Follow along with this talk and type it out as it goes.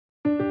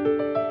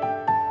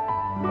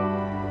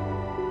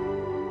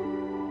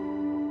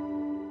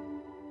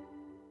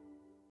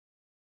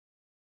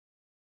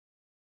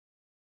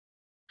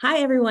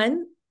Hi,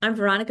 everyone. I'm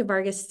Veronica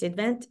Vargas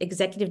Stidvent,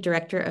 Executive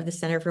Director of the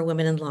Center for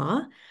Women in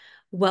Law.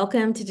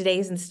 Welcome to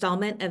today's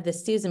installment of the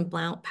Susan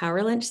Blount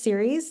Power Lunch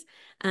series.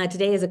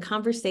 Today is a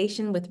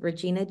conversation with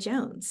Regina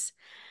Jones.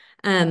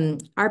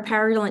 Our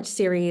Power Lunch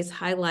series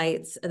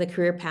highlights the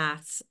career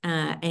paths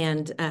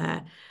and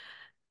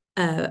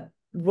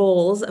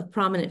roles of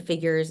prominent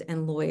figures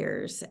and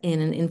lawyers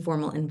in an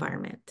informal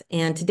environment.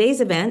 And today's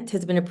event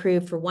has been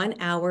approved for 1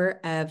 hour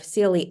of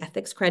CLE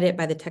ethics credit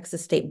by the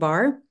Texas State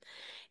Bar.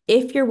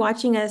 If you're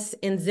watching us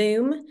in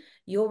Zoom,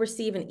 you'll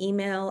receive an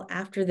email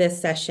after this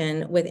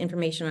session with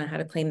information on how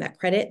to claim that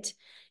credit.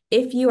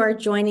 If you are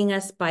joining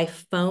us by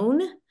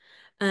phone,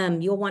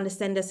 you'll want to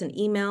send us an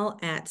email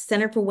at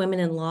Center for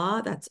Women in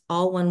Law. That's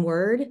all one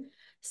word,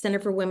 Center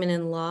for Women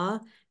in Law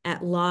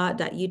at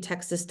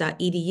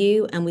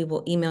law.utexas.edu, and we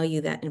will email you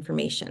that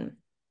information.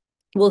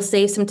 We'll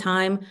save some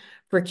time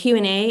for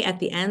Q&A at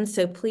the end,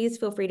 so please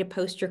feel free to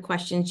post your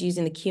questions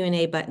using the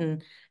Q&A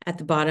button at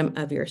the bottom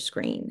of your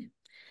screen.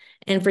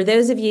 And for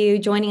those of you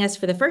joining us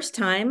for the first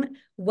time,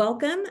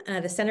 welcome.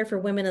 The Center for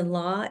Women in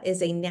Law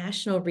is a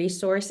national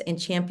resource and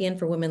champion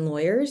for women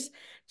lawyers,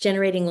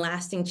 generating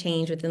lasting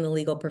change within the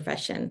legal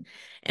profession.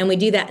 And we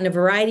do that in a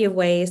variety of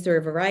ways through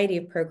a variety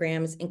of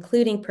programs,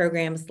 including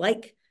programs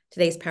like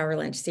today's Power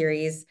Lunch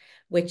series,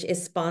 which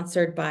is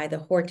sponsored by the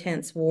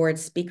Hortense Ward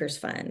Speakers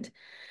Fund.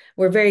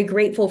 We're very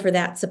grateful for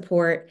that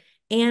support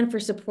and for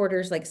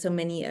supporters like so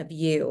many of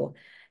you.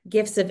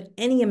 Gifts of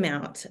any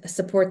amount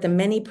support the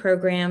many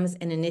programs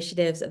and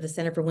initiatives of the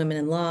Center for Women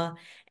in Law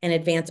and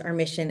advance our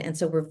mission. And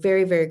so we're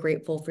very, very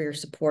grateful for your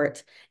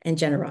support and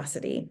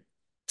generosity.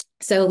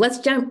 So let's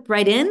jump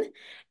right in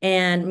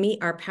and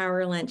meet our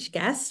Power Lunch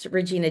guest,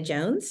 Regina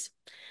Jones.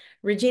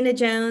 Regina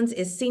Jones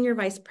is Senior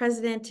Vice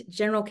President,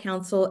 General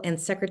Counsel, and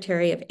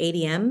Secretary of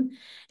ADM,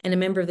 and a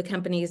member of the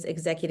company's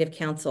Executive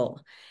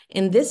Council.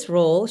 In this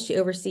role, she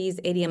oversees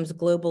ADM's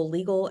global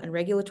legal and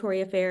regulatory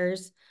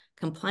affairs,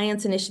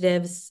 compliance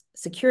initiatives,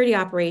 security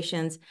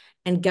operations,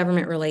 and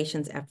government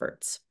relations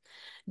efforts.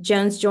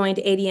 Jones joined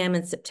ADM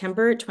in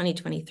September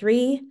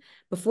 2023.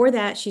 Before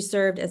that, she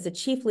served as the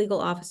Chief Legal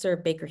Officer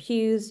of Baker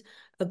Hughes,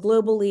 a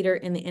global leader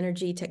in the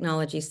energy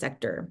technology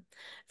sector.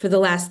 For the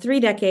last 3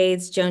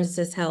 decades, Jones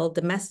has held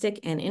domestic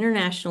and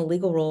international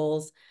legal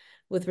roles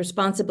with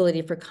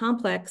responsibility for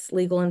complex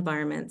legal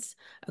environments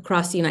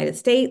across the United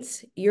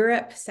States,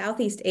 Europe,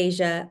 Southeast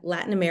Asia,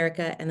 Latin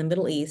America, and the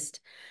Middle East,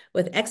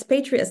 with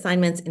expatriate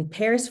assignments in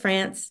Paris,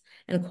 France,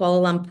 and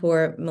Kuala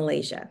Lumpur,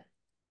 Malaysia.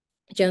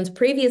 Jones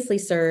previously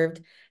served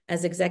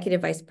as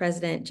Executive Vice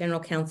President, General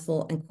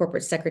Counsel, and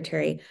Corporate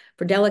Secretary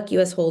for Delek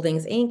U.S.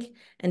 Holdings, Inc.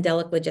 and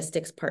Delek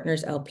Logistics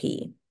Partners,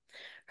 LP.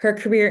 Her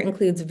career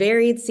includes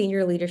varied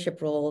senior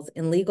leadership roles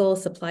in legal,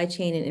 supply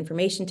chain, and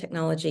information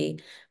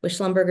technology with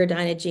Schlumberger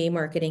Dynegy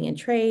Marketing and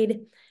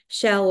Trade,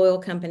 Shell Oil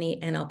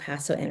Company, and El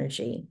Paso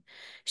Energy.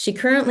 She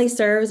currently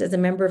serves as a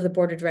member of the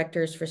Board of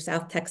Directors for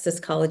South Texas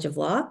College of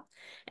Law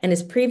and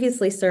has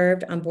previously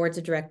served on boards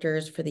of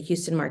directors for the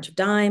Houston March of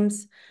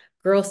Dimes,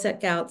 Girl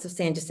Scouts of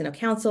San Jacinto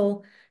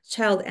Council,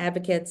 Child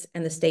Advocates,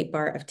 and the State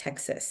Bar of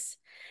Texas.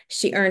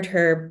 She earned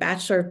her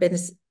Bachelor of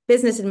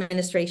Business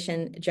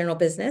Administration, General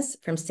Business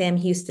from Sam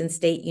Houston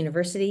State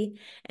University,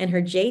 and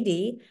her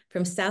JD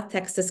from South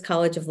Texas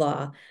College of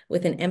Law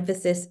with an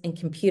emphasis in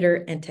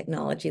computer and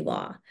technology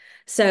law.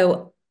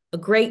 So a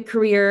great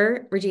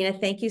career. Regina,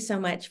 thank you so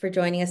much for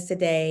joining us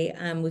today.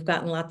 We've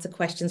gotten lots of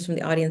questions from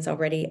the audience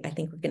already. I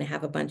think we're going to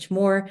have a bunch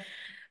more,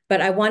 but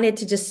I wanted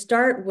to just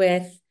start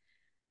with,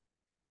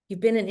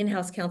 you've been an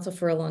in-house counsel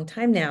for a long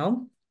time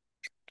now.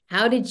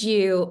 How did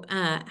you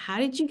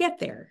get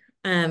there?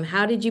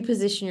 How did you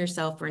position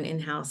yourself for an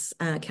in-house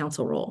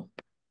counsel role?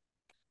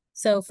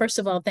 So first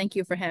of all, thank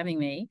you for having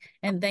me.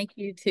 And thank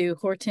you to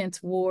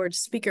Hortense Ward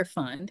Speaker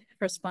Fund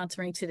for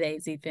sponsoring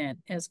today's event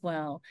as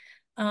well.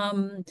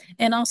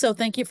 And also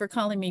thank you for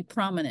calling me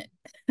prominent.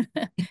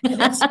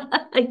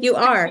 You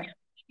are.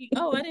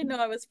 Oh, I didn't know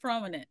I was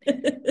prominent.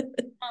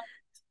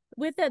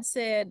 With that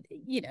said,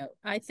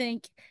 I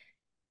think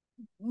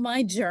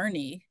my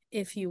journey,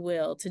 if you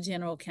will, to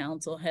general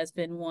counsel has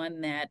been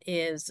one that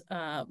is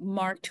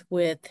marked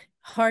with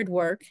hard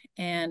work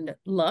and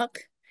luck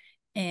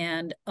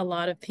and a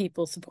lot of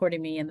people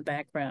supporting me in the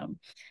background.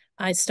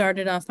 I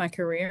started off my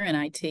career in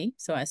IT,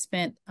 so I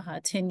spent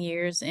 10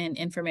 years in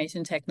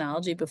information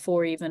technology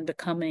before even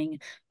becoming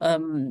a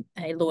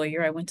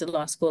lawyer. I went to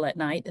law school at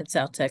night at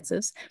South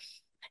Texas,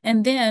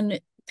 and then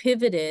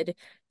pivoted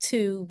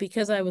to,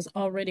 because I was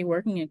already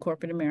working in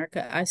corporate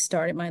America, I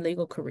started my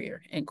legal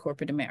career in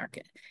corporate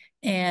America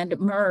and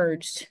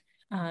merged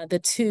the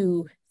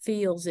two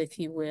fields, if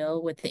you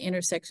will, with the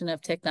intersection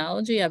of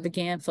technology. I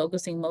began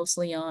focusing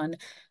mostly on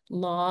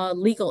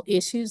legal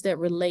issues that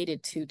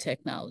related to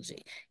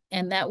technology.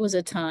 And that was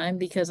a time,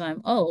 because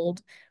I'm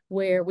old,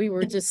 where we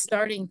were just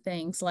starting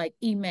things like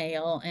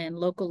email and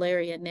local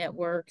area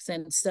networks.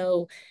 And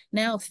so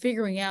now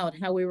figuring out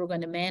how we were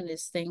going to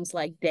manage things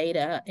like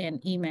data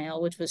and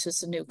email, which was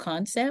just a new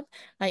concept,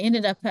 I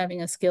ended up having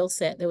a skill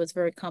set that was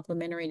very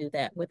complementary to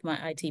that with my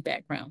IT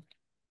background.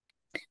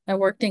 I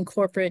worked in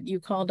corporate. You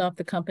called off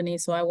the company,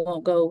 so I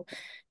won't go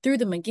through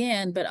them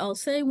again. But I'll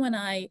say when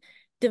I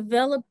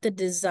developed the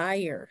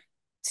desire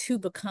to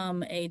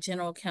become a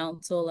general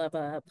counsel of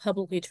a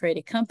publicly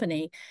traded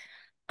company,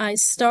 I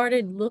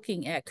started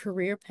looking at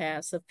career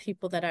paths of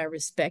people that I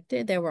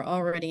respected that were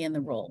already in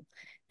the role.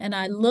 And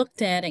I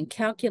looked at and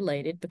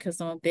calculated, because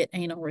I'm a bit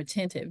anal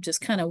retentive, just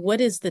kind of what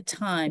is the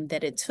time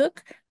that it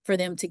took for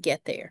them to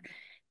get there.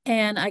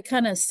 And I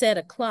kind of set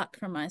a clock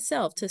for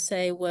myself to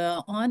say,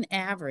 well, on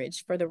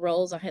average, for the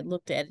roles I had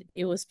looked at,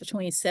 it was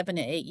between 7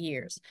 to 8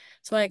 years.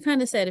 So I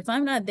kind of said, if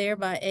I'm not there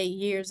by 8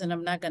 years, then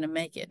I'm not going to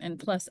make it. And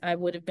plus, I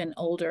would have been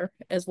older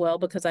as well,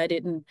 because I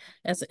didn't,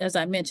 as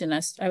I mentioned,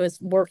 I was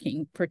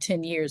working for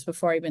 10 years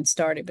before I even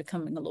started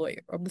becoming a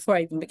lawyer, or before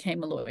I even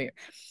became a lawyer.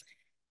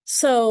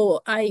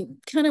 So I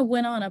kind of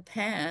went on a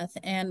path,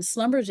 and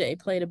Schlumberger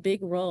played a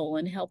big role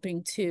in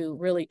helping to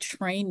really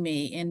train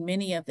me in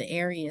many of the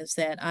areas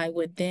that I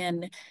would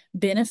then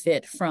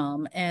benefit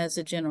from as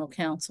a general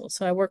counsel.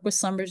 So I worked with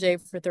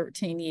Schlumberger for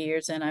 13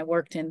 years, and I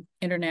worked in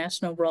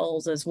international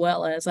roles, as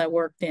well as I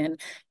worked in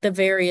the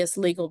various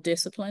legal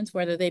disciplines,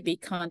 whether they be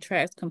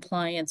contract,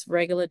 compliance,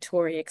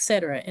 regulatory, et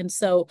cetera. And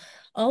so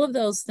all of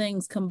those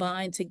things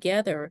combined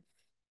together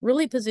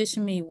really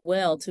positioned me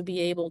well to be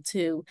able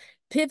to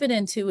pivot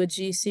into a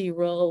GC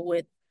role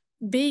with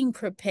being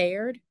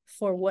prepared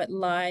for what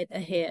lied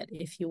ahead,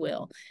 if you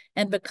will.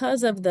 And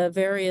because of the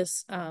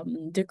various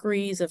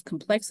degrees of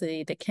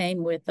complexity that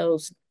came with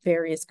those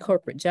various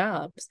corporate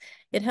jobs,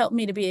 it helped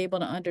me to be able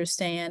to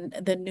understand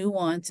the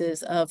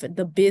nuances of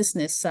the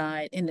business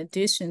side in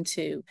addition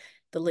to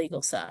the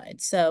legal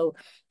side. So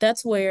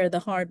that's where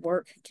the hard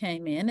work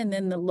came in. And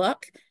then the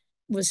luck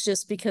was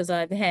just because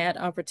I've had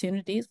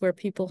opportunities where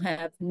people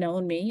have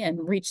known me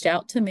and reached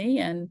out to me,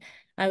 and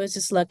I was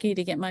just lucky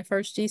to get my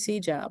first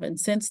GC job. And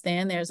since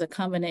then, there's a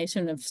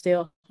combination of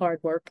still hard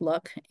work,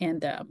 luck,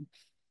 and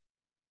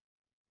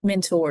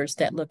mentors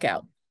that look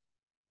out.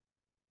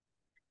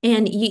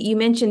 And you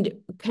mentioned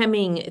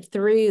coming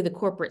through the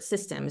corporate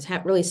systems,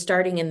 really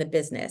starting in the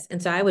business.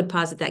 And so I would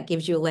posit that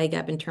gives you a leg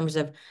up in terms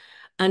of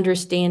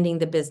understanding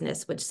the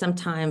business, which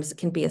sometimes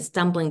can be a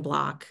stumbling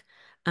block,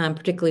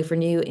 particularly for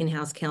new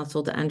in-house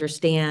counsel, to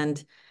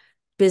understand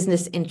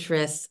business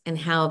interests and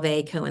how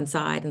they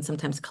coincide and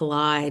sometimes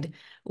collide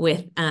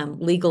with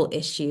legal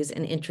issues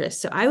and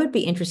interests. So I would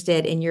be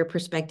interested in your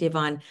perspective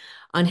on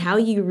how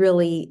you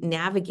really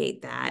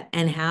navigate that,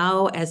 and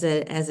how, as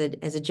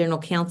a general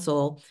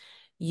counsel,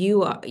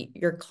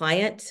 your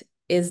client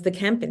is the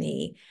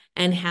company,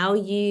 and how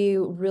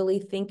you really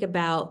think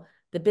about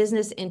the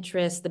business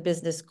interests, the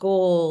business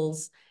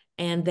goals,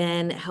 and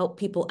then help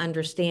people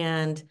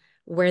understand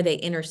where they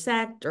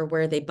intersect or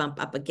where they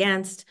bump up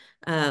against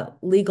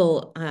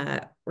legal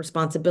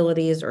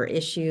responsibilities or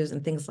issues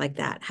and things like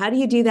that. How do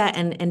you do that?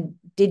 And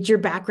did your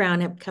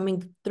background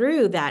coming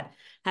through that,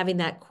 having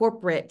that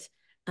corporate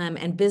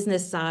and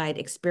business side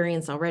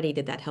experience already,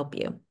 did that help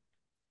you?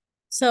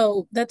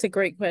 So that's a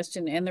great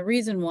question. And the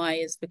reason why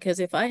is because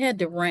if I had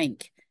to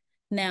rank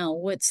now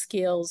what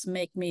skills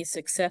make me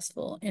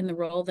successful in the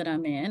role that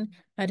I'm in,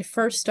 I'd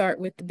first start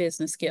with the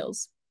business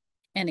skills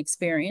and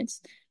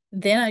experience.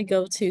 Then I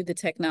go to the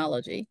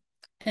technology,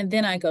 and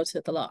then I go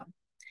to the law.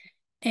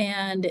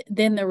 And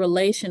then the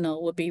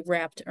relational would be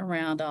wrapped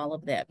around all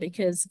of that,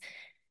 because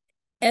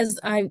as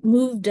I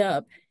moved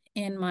up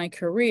in my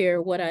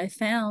career, what I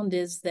found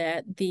is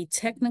that the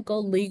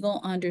technical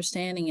legal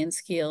understanding and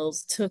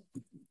skills took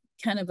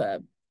kind of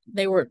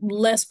they were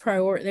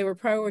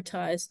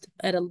prioritized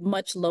at a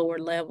much lower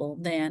level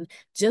than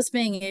just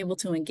being able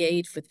to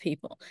engage with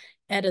people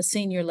at a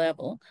senior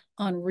level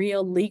on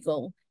real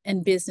legal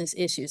and business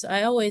issues.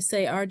 I always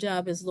say our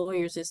job as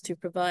lawyers is to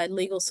provide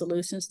legal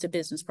solutions to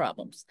business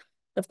problems.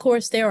 Of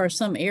course, there are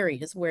some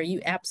areas where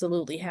you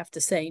absolutely have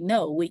to say,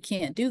 no, we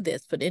can't do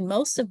this. But in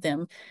most of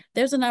them,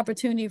 there's an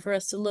opportunity for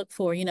us to look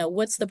for,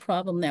 what's the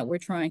problem that we're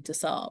trying to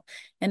solve?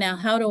 And now,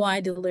 how do I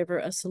deliver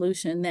a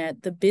solution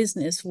that the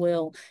business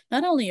will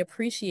not only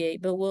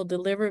appreciate, but will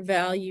deliver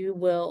value,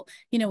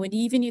 when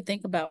even you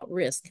think about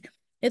risk,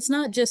 it's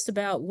not just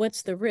about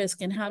what's the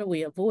risk and how do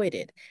we avoid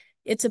it.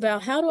 It's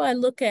about how do I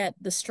look at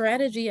the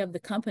strategy of the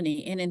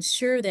company and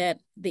ensure that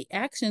the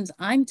actions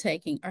I'm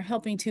taking are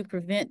helping to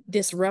prevent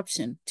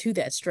disruption to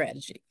that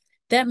strategy.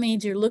 That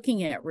means you're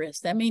looking at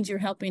risk. That means you're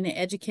helping to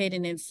educate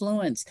and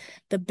influence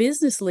the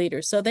business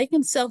leaders so they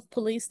can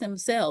self-police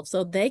themselves,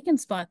 so they can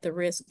spot the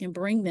risk and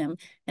bring them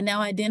and now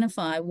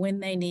identify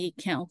when they need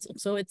counsel.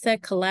 So it's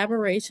that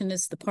collaboration,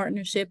 it's the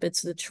partnership,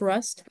 it's the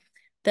trust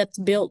that's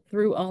built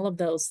through all of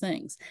those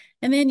things.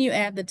 And then you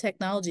add the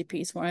technology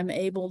piece where I'm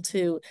able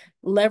to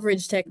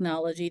leverage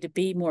technology to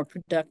be more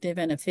productive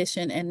and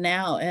efficient. And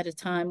now, at a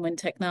time when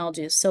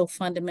technology is so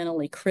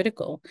fundamentally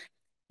critical,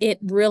 it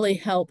really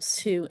helps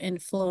to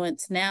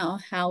influence now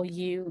how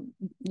you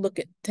look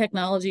at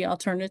technology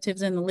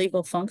alternatives in the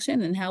legal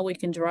function and how we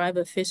can drive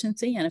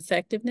efficiency and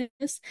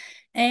effectiveness.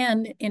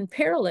 And in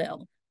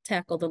parallel,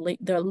 tackle the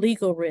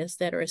legal risks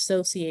that are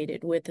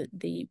associated with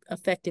the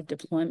effective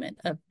deployment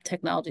of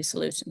technology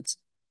solutions.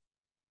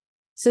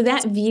 So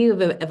that view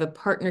of a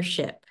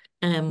partnership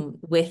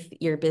with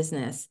your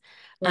business,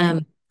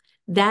 Right.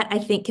 that I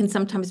think can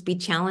sometimes be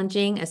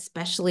challenging,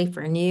 especially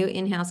for a new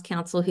in-house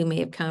counsel who may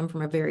have come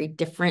from a very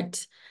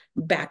different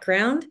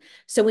background.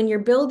 So when you're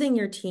building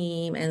your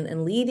team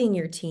and leading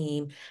your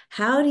team,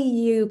 how do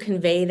you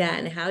convey that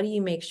and how do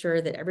you make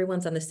sure that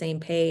everyone's on the same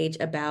page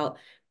about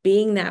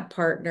being that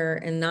partner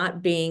and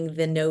not being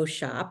the no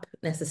shop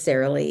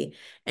necessarily,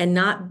 and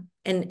not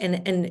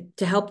and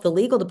to help the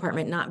legal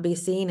department not be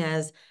seen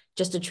as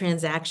just a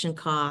transaction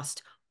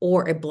cost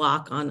or a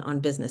block on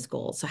business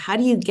goals? So how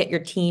do you get your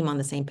team on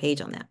the same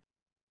page on that?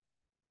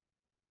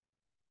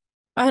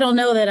 I don't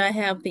know that I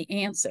have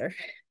the answer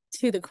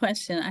to the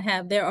question.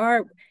 There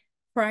are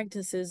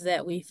practices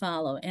that we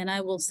follow. And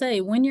I will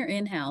say, when you're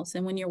in-house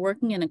and when you're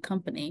working in a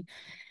company,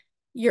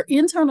 your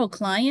internal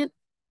client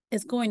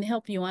is going to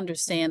help you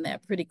understand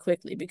that pretty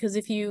quickly. Because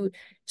if you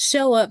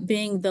show up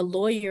being the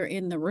lawyer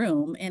in the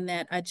room and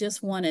that I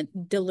just want to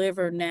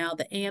deliver now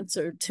the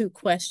answer to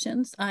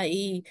questions,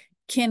 i.e.,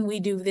 can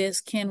we do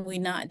this? Can we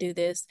not do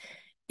this?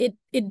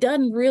 It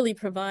doesn't really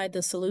provide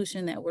the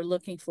solution that we're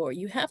looking for.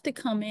 You have to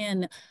come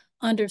in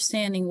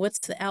understanding what's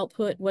the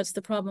output, what's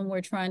the problem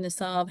we're trying to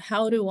solve,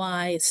 how do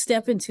I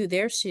step into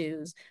their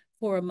shoes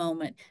for a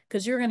moment,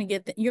 because you're going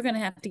to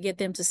have to get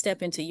them to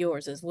step into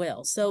yours as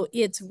well. So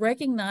it's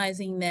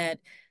recognizing that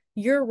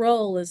your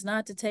role is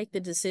not to take the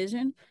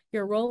decision.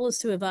 Your role is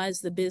to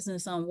advise the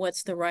business on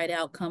what's the right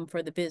outcome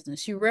for the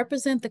business. You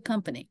represent the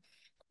company,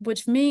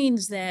 which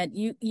means that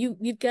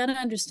you've got to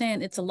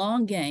understand it's a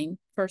long game.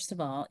 First of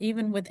all,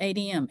 even with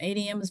ADM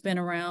has been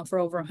around for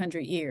over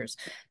 100 years.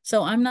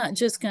 So I'm not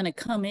just going to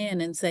come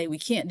in and say we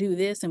can't do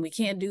this and we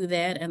can't do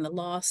that and the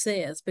law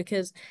says,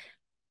 because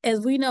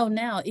as we know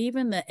now,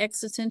 even the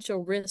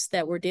existential risks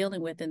that we're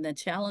dealing with and the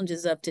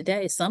challenges of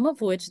today, some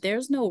of which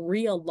there's no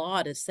real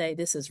law to say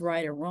this is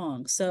right or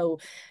wrong. So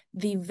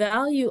the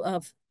value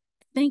of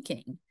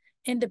thinking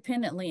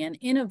independently and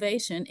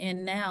innovation,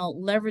 and now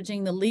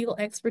leveraging the legal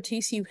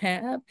expertise you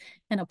have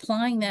and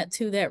applying that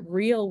to that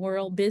real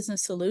world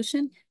business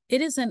solution, it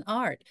is an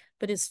art,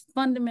 but it's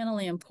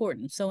fundamentally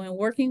important. So in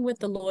working with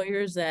the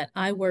lawyers that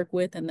I work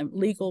with and the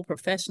legal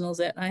professionals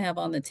that I have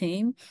on the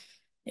team,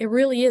 it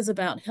really is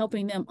about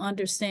helping them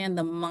understand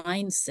the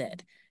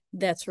mindset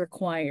that's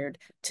required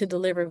to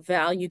deliver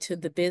value to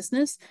the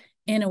business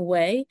in a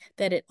way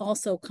that it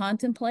also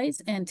contemplates,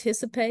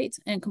 anticipates,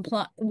 and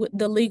comply with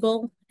the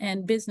legal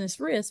and business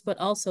risks, but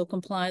also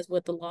complies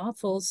with the law,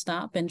 full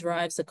stop, and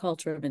drives a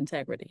culture of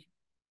integrity.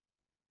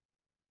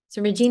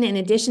 So Regina, in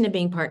addition to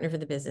being partner for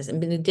the business,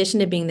 and in addition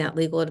to being that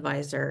legal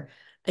advisor,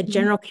 a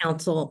general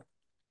counsel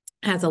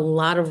has a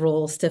lot of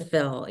roles to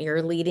fill.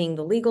 You're leading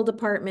the legal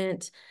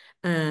department.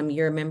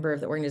 You're a member of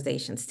the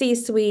organization's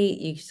C-suite.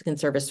 You can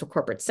serve as a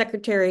corporate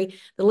secretary.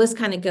 The list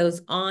kind of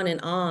goes on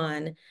and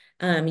on.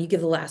 You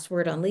give the last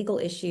word on legal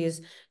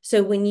issues.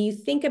 So when you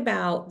think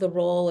about the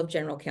role of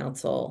general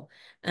counsel,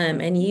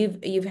 and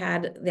you've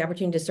had the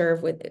opportunity to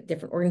serve with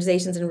different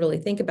organizations and really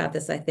think about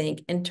this, I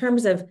think, in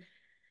terms of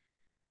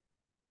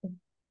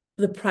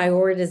the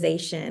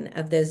prioritization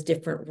of those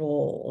different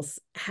roles,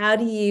 how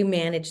do you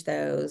manage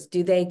those?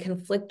 Do they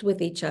conflict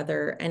with each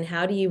other? And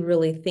how do you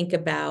really think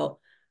about,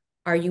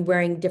 are you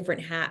wearing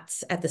different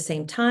hats at the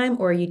same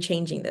time, or are you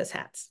changing those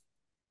hats?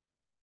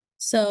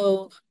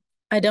 So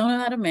I don't know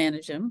how to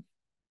manage them.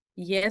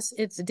 Yes,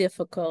 it's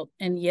difficult.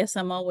 And yes,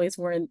 I'm always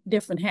wearing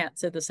different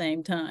hats at the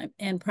same time.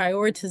 And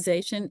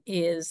prioritization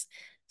is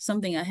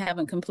something I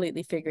haven't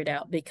completely figured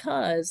out,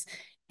 because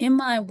in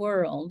my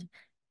world,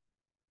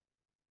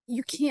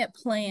 you can't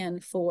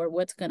plan for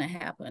what's going to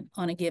happen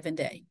on a given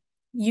day.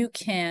 You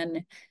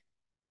can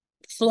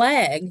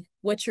flag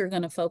what you're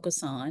going to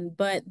focus on,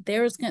 but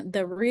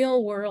the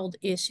real world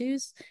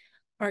issues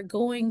are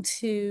going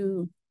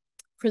to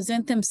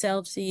present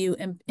themselves to you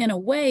in a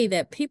way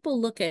that people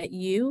look at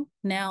you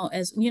now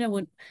as,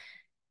 when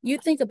you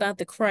think about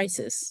the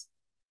crisis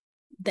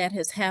that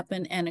has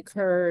happened and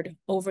occurred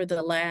over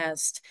the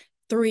last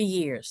 3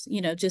 years,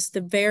 just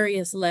the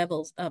various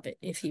levels of it,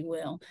 if you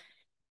will.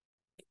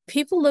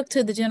 People look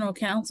to the general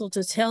counsel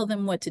to tell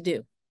them what to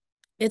do.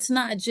 It's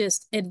not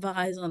just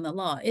advise on the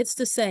law. It's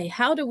to say,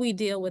 how do we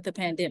deal with the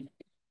pandemic?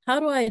 How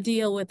do I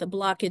deal with the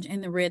blockage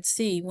in the Red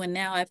Sea when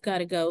now I've got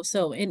to go?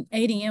 So in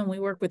ADM, we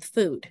work with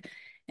food.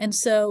 And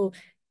so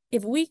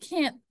if we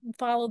can't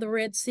follow the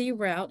Red Sea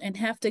route and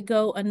have to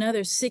go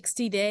another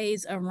 60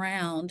 days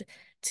around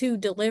to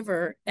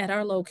deliver at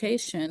our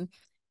location,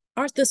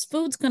 this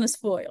food's going to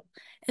spoil.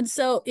 And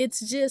so it's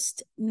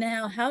just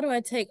now, how do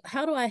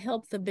I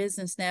help the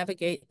business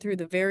navigate through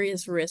the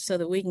various risks so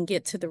that we can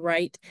get to the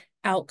right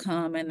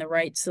outcome and the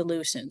right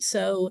solution?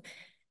 So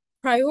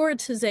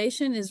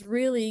prioritization is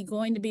really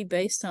going to be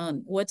based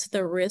on what's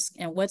the risk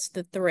and what's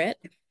the threat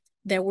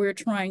that we're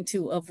trying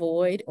to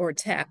avoid or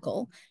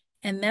tackle.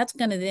 And that's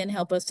going to then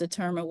help us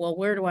determine, well,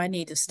 where do I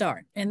need to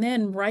start? And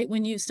then right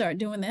when you start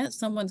doing that,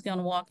 someone's going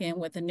to walk in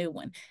with a new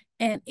one.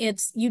 And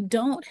you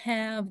don't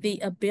have the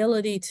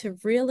ability to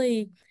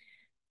really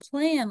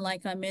plan,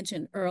 like I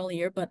mentioned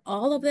earlier, but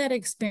all of that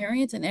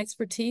experience and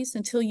expertise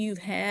until you've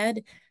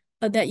had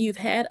that you've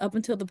had up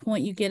until the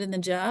point you get in the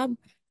job,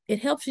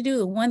 it helps you do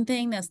the one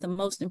thing that's the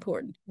most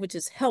important, which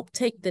is help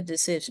take the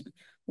decision.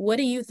 What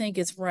do you think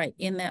is right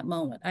in that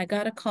moment? I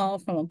got a call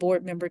from a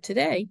board member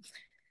today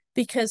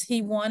because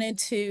he wanted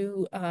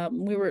to,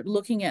 we were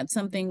looking at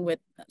something with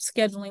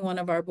scheduling one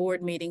of our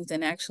board meetings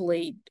and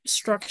actually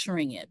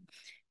structuring it.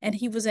 And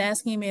he was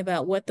asking me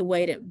about what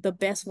the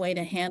best way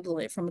to handle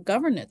it from a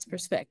governance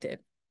perspective.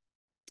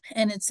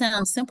 And it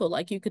sounds simple,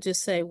 like you could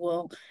just say,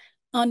 well,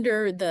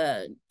 under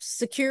the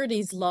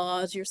securities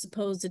laws, you're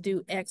supposed to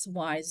do X,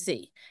 Y,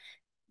 Z.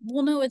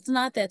 Well, no, it's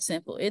not that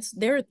simple.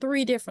 There are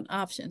three different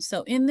options.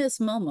 So in this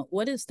moment,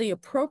 what is the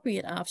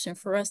appropriate option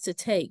for us to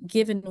take,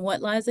 given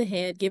what lies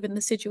ahead, given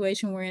the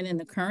situation we're in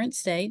the current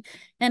state,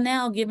 and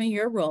now given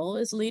your role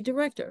as lead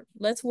director?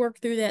 Let's work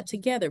through that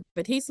together.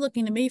 But he's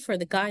looking to me for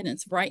the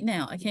guidance right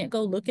now. I can't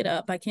go look it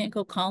up. I can't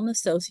go call an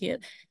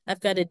associate.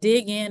 I've got to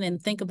dig in and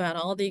think about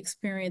all the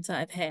experience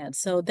I've had.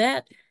 So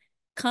that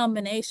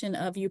combination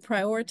of you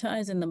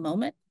prioritize in the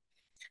moment,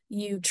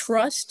 you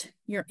trust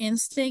your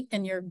instinct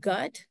and your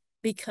gut,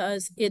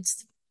 because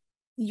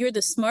you're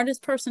the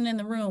smartest person in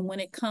the room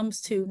when it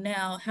comes to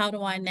now, how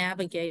do I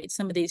navigate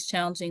some of these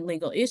challenging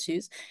legal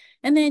issues?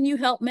 And then you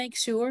help make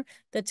sure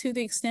that to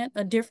the extent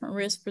a different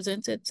risk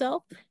presents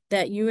itself,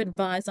 that you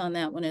advise on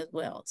that one as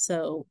well.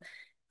 So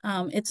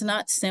it's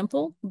not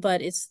simple,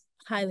 but it's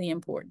highly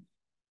important.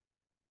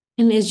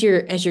 And as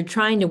you're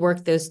trying to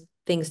work those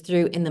things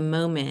through in the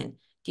moment,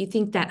 do you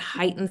think that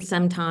heightens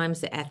sometimes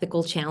the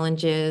ethical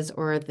challenges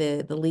or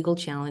the legal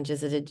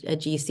challenges that a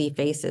GC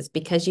faces,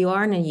 because you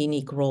are in a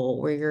unique role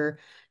where you're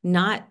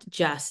not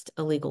just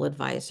a legal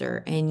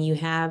advisor and you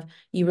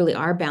really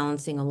are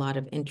balancing a lot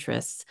of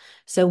interests.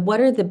 So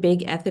what are the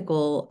big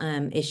ethical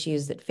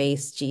issues that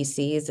face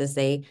GCs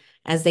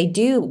as they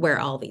do wear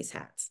all these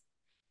hats?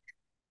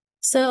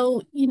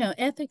 So,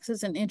 ethics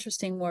is an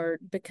interesting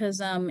word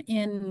because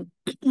in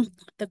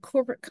the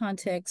corporate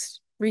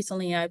context,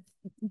 recently I've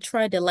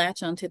tried to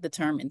latch onto the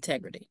term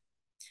integrity,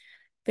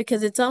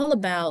 because it's all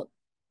about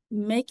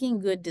making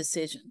good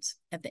decisions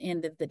at the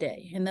end of the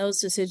day. And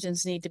those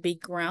decisions need to be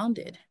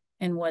grounded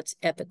in what's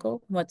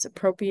ethical, what's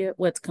appropriate,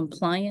 what's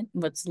compliant,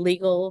 what's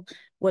legal,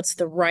 what's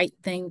the right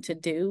thing to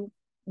do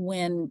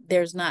when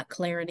there's not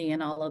clarity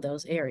in all of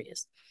those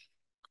areas.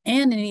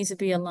 And it needs to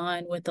be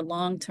aligned with the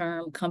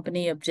long-term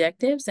company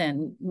objectives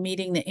and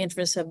meeting the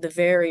interests of the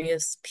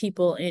various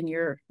people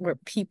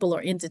people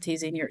or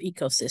entities in your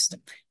ecosystem,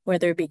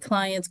 whether it be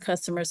clients,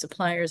 customers,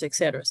 suppliers, et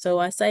cetera. So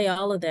I say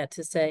all of that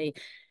to say,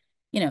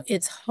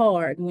 it's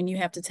hard when you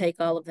have to take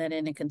all of that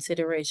into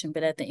consideration.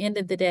 But at the end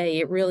of the day,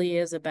 it really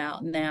is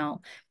about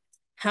now,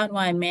 how do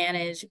I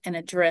manage and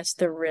address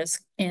the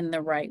risk in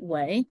the right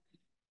way?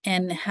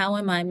 And how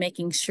am I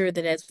making sure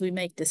that as we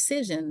make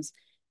decisions,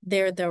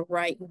 they're the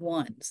right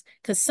ones?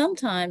 Because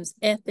sometimes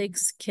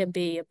ethics can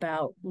be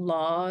about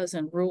laws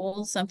and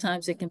rules.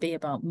 Sometimes it can be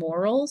about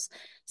morals.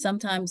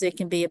 Sometimes it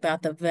can be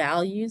about the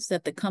values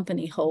that the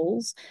company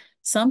holds.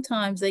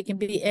 Sometimes they can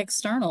be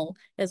external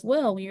as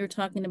well. When you're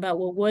talking about,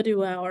 well, what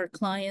do our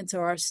clients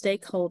or our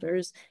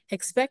stakeholders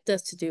expect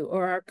us to do,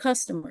 or our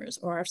customers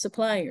or our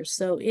suppliers?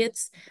 So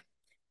it's,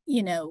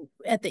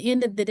 at the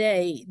end of the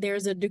day,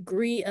 there's a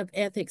degree of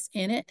ethics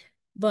in it,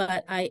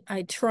 but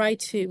I try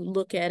to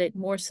look at it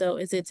more so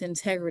as its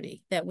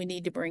integrity that we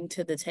need to bring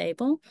to the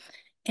table,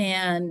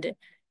 and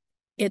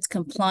its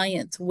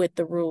compliance with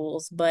the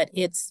rules, but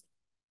it's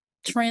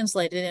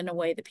translated in a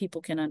way that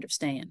people can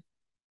understand.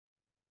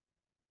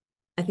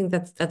 I think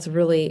that's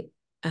really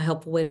a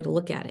helpful way to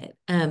look at it.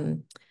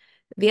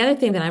 The other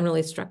thing that I'm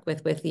really struck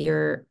with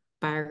your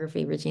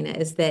biography, Regina,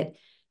 is that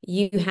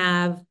you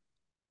have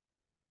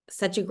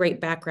such a great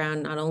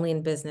background, not only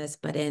in business,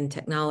 but in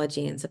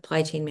technology and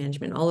supply chain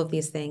management, all of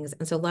these things.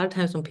 And so a lot of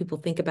times when people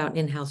think about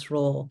in-house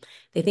role,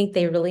 they think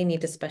they really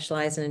need to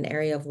specialize in an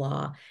area of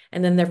law,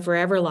 and then they're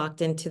forever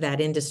locked into that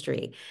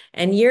industry.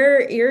 And you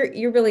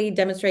really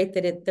demonstrate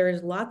that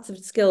there's lots of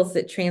skills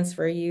that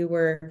transfer. You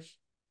were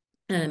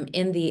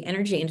in the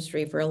energy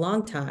industry for a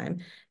long time.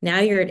 Now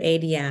you're at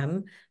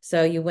ADM.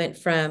 So you went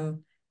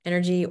from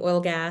energy,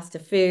 oil, gas to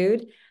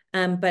food.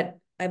 But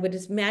I would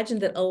just imagine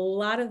that a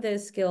lot of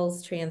those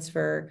skills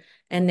transfer,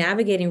 and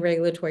navigating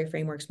regulatory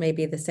frameworks may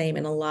be the same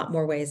in a lot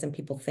more ways than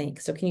people think.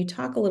 So can you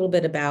talk a little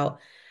bit about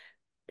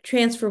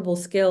transferable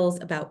skills,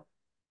 about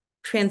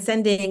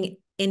transcending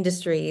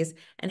industries,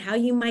 and how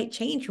you might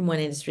change from one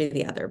industry to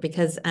the other?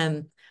 Because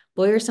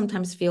lawyers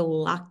sometimes feel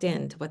locked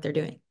into what they're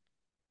doing.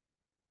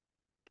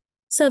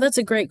 So that's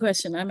a great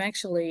question. I'm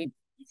actually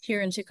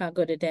here in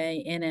Chicago today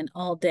in an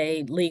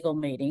all-day legal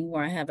meeting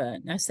where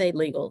I say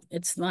legal,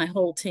 it's my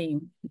whole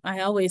team.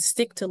 I always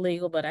stick to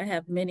legal, but I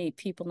have many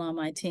people on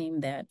my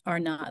team that are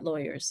not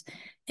lawyers.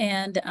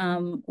 And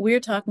we're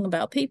talking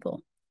about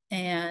people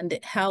and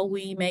how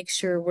we make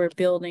sure we're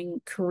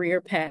building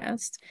career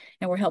paths,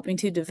 and we're helping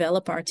to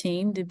develop our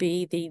team to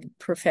be the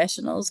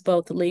professionals,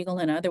 both legal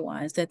and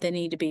otherwise, that they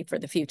need to be for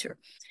the future.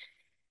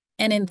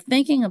 And in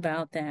thinking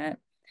about that,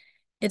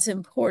 it's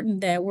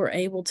important that we're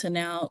able to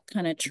now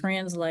kind of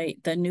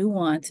translate the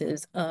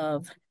nuances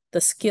of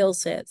the skill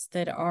sets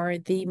that are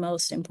the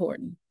most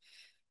important.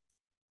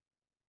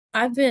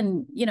 I've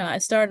been, I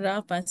started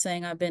off by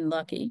saying I've been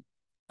lucky.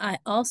 I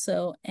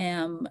also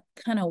am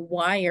kind of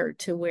wired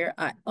to where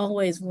I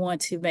always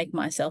want to make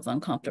myself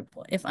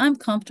uncomfortable. If I'm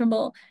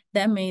comfortable,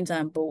 that means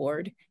I'm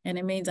bored, and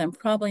it means I'm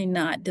probably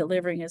not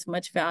delivering as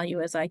much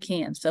value as I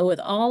can. So, with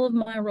all of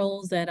my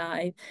roles that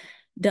I've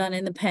done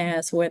in the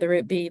past, whether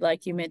it be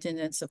like you mentioned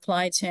in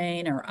supply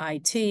chain or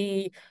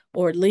IT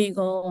or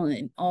legal,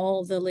 and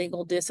all the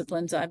legal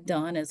disciplines I've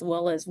done, as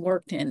well as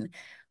worked in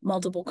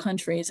multiple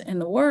countries in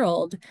the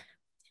world,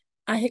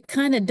 I had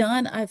kind of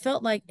done, I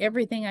felt like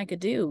everything I could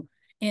do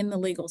in the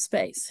legal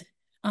space.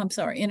 I'm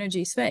sorry,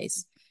 energy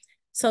space.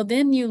 So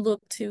then you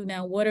look to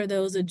now, what are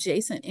those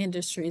adjacent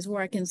industries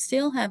where I can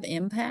still have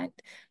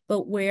impact,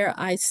 but where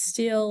I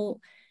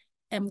still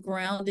am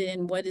grounded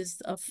in what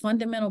is a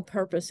fundamental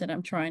purpose that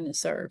I'm trying to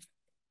serve?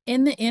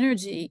 In the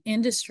energy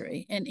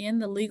industry and in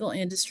the legal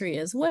industry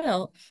as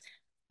well,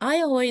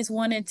 I always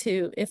wanted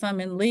to, if I'm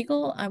in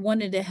legal, I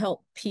wanted to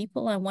help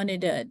people. I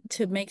wanted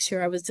to make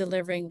sure I was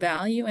delivering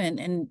value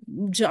and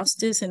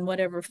justice in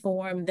whatever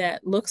form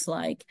that looks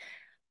like.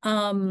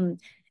 Um,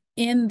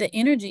 in the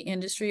energy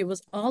industry, it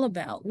was all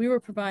about we were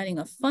providing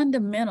a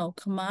fundamental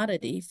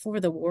commodity for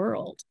the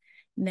world.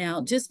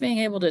 Now, just being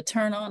able to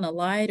turn on a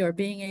light or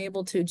being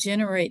able to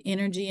generate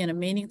energy in a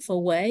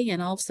meaningful way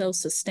and also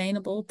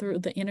sustainable through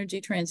the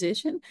energy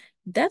transition,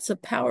 that's a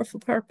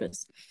powerful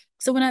purpose.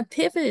 So when I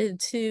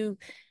pivoted to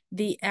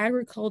the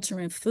agriculture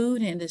and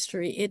food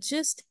industry, it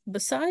just,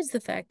 besides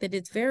the fact that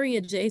it's very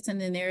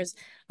adjacent and there's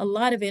a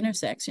lot of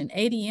intersection,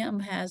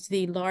 ADM has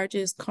the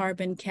largest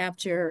carbon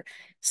capture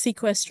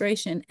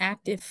sequestration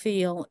active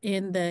field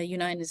in the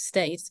United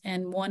States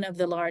and one of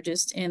the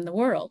largest in the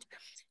world.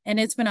 And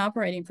it's been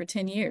operating for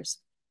 10 years.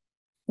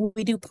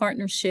 We do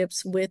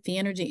partnerships with the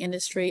energy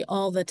industry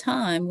all the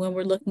time when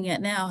we're looking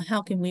at now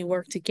how can we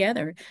work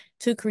together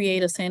to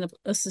create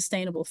a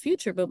sustainable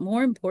future. But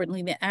more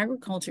importantly, the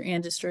agriculture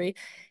industry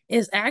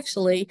is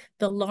actually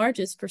the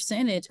largest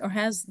percentage or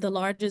has the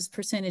largest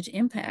percentage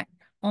impact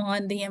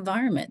on the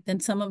environment than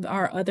some of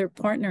our other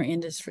partner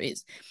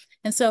industries.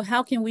 And so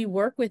how can we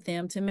work with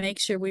them to make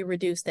sure we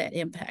reduce that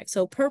impact?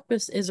 So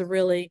purpose is a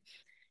really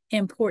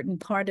important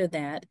part of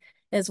that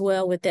as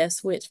well with that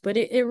switch. But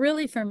it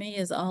really, for me,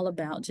 is all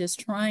about just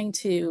trying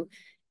to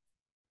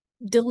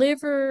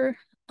deliver,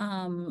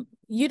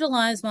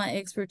 utilize my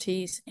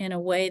expertise in a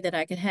way that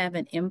I could have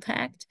an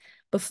impact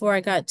before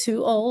I got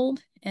too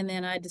old. And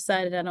then I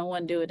decided I don't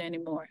want to do it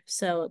anymore.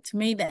 So to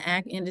me, the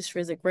ag industry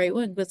is a great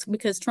one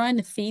because trying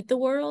to feed the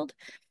world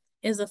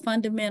is a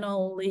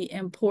fundamentally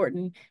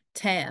important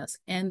task.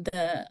 And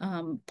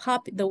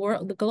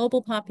the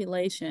global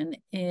population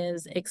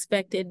is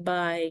expected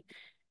by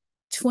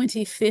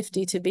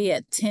 2050 to be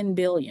at 10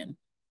 billion.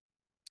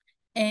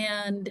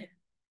 And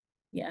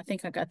yeah, I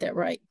think I got that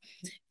right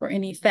for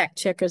any fact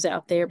checkers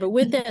out there. But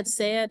with that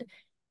said,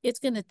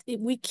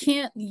 we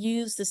can't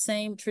use the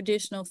same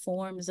traditional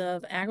forms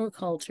of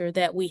agriculture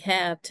that we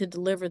have to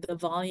deliver the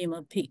volume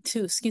of feed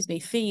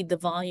the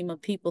volume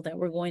of people that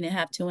we're going to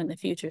have to in the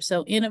future.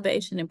 So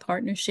innovation and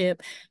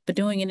partnership, but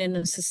doing it in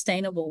a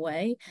sustainable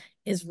way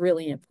is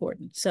really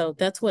important. So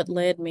that's what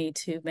led me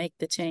to make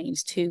the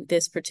change to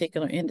this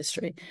particular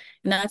industry.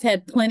 And I've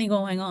had plenty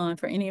going on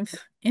for any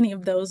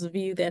of those of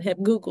you that have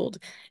Googled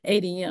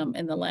ADM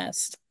in the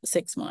last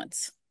 6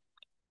 months.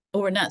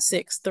 Or not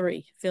 6,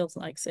 3, feels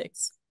like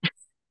 6.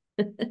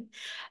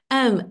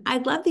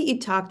 I'd love that you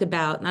talked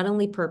about not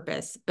only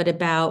purpose, but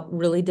about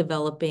really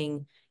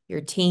developing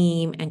your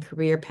team and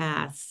career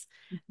paths.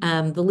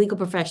 The legal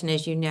profession,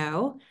 as you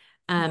know,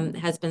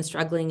 has been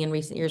struggling in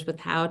recent years with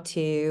how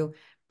to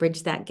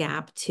bridge that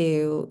gap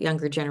to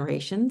younger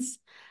generations,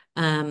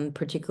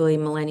 particularly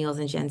millennials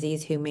and Gen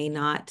Zs who may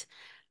not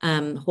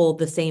hold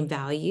the same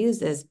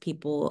values as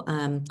people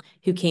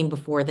who came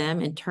before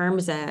them in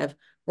terms of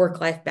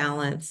work-life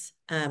balance,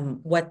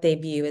 what they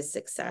view as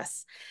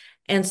success.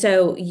 And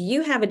so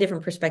you have a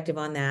different perspective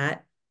on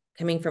that,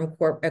 coming from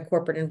a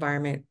corporate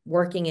environment,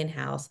 working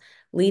in-house,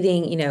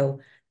 leading,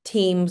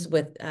 teams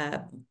with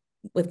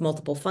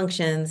multiple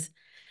functions.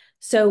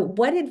 So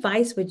what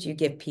advice would you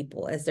give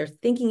people as they're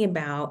thinking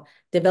about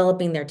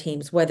developing their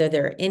teams, whether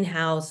they're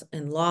in-house,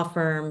 in law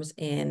firms,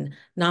 in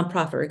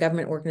nonprofit or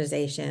government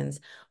organizations?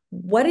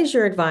 What is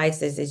your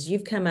advice as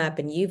you've come up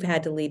and you've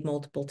had to lead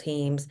multiple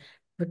teams,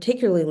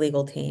 particularly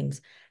legal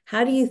teams?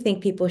 How do you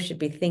think people should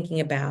be thinking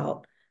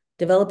about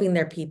developing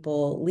their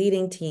people,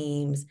 leading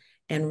teams,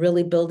 and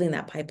really building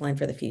that pipeline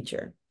for the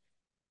future?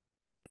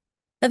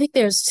 I think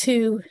there's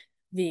two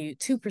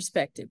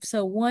perspectives.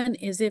 So one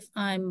is if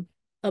I'm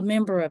a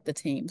member of the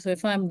team. So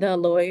if I'm the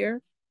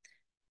lawyer,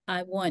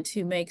 I want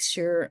to make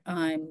sure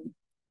I'm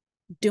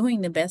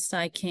doing the best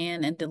I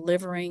can and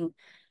delivering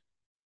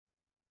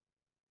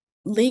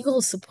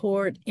legal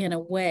support in a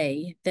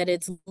way that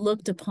it's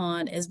looked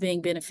upon as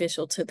being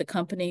beneficial to the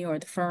company or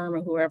the firm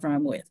or whoever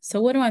I'm with.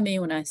 So what do I mean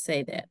when I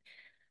say that?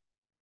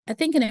 I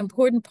think an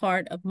important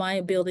part of my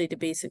ability to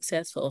be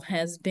successful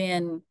has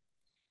been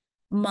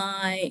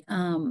my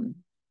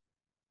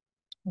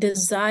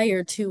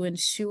desire to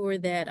ensure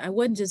that I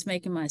wasn't just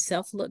making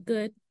myself look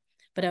good,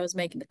 but I was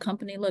making the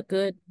company look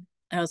good.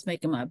 I was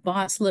making my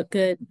boss look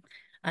good.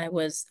 I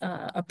was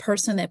a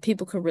person that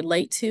people could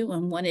relate to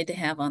and wanted to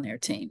have on their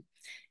team.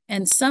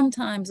 And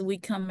sometimes we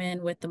come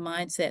in with the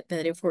mindset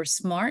that if we're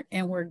smart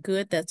and we're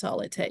good, that's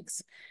all it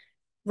takes.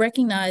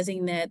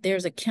 Recognizing that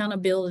there's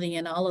accountability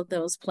in all of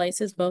those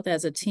places, both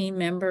as a team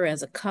member,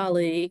 as a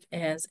colleague,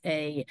 as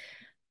a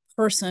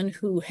person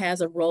who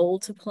has a role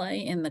to play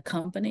in the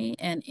company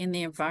and in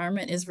the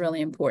environment is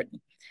really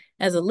important.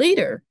 As a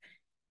leader,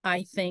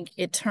 I think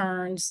it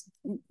turns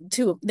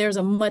to, there's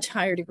a much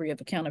higher degree of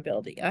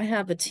accountability. I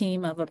have a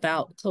team of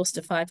about close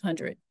to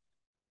 500.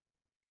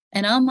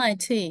 And on my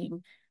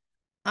team,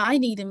 I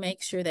need to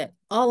make sure that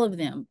all of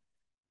them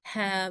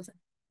have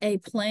a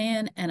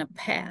plan and a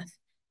path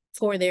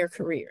for their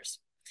careers.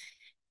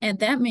 And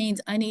that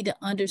means I need to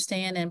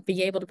understand and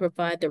be able to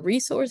provide the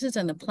resources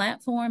and the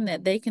platform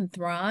that they can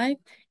thrive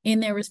in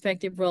their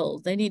respective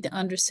roles. They need to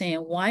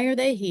understand why are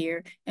they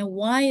here and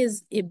why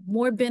is it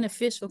more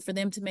beneficial for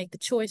them to make the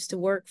choice to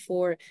work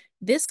for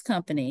this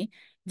company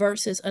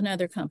versus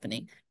another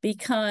company,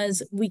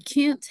 because we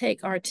can't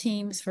take our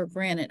teams for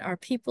granted. Our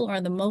people are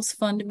the most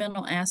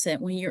fundamental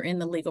asset when you're in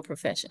the legal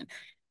profession.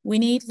 We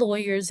need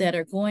lawyers that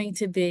are going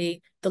to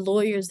be the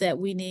lawyers that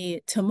we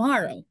need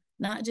tomorrow,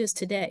 not just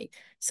today.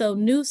 So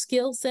new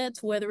skill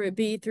sets, whether it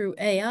be through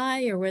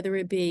AI or whether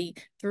it be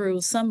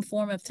through some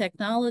form of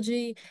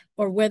technology,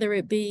 or whether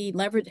it be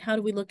leverage, how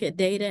do we look at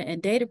data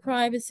and data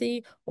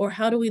privacy, or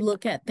how do we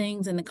look at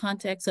things in the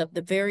context of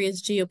the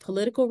various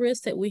geopolitical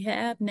risks that we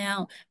have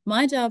now?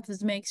 My job is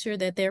to make sure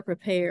that they're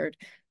prepared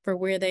for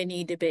where they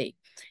need to be.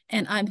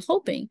 And I'm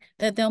hoping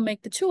that they'll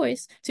make the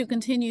choice to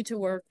continue to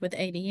work with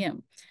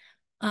ADM.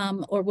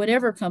 Or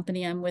whatever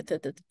company I'm with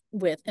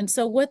with. And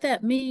so what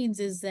that means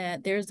is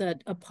that there's a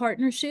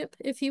partnership,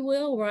 if you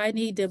will, where I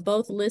need to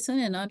both listen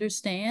and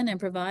understand and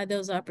provide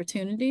those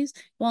opportunities,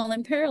 while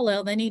in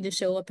parallel, they need to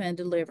show up and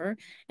deliver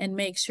and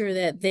make sure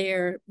that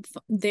they're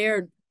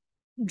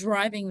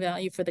driving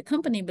value for the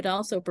company, but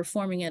also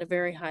performing at a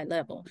very high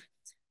level.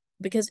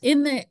 Because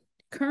in the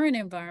current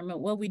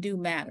environment, what we do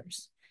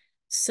matters.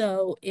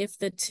 So if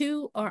the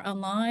two are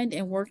aligned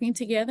and working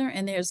together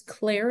and there's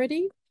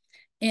clarity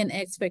in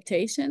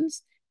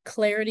expectations,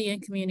 clarity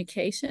in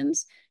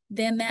communications,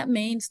 then that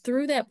means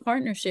through that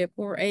partnership,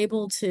 we're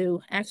able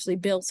to actually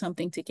build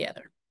something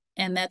together.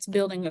 And that's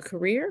building a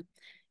career,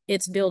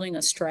 it's building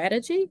a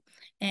strategy,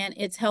 and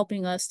it's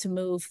helping us to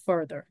move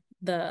further.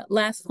 The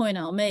last point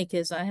I'll make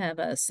is I have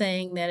a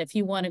saying that if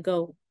you want to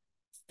go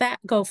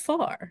go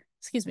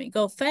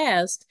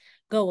fast,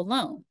 go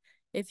alone.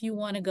 If you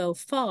want to go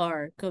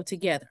far, go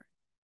together.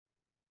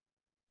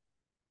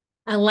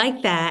 I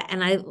like that.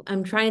 And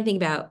I'm trying to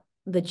think about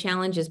the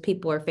challenges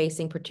people are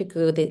facing,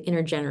 particularly the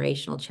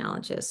intergenerational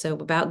challenges. So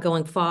about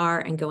going far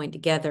and going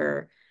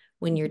together,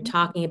 when you're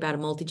talking about a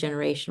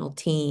multi-generational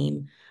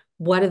team,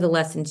 what are the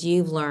lessons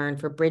you've learned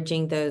for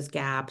bridging those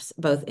gaps,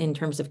 both in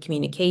terms of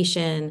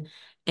communication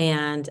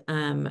and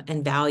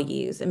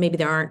values? And maybe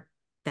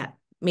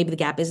maybe the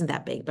gap isn't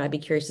that big, but I'd be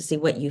curious to see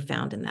what you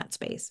found in that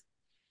space.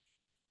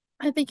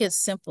 I think it's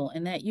simple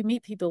in that you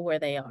meet people where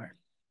they are.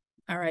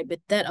 All right, but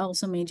that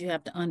also means you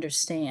have to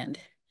understand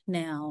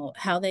now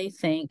how they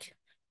think,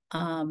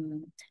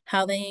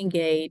 how they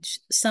engage.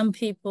 Some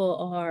people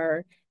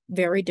are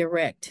very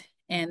direct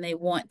and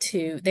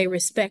they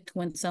respect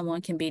when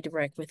someone can be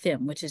direct with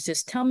them, which is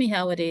just tell me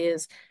how it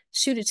is,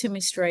 shoot it to me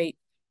straight,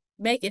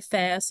 make it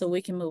fast so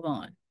we can move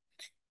on.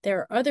 There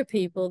are other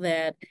people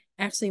that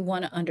actually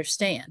want to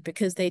understand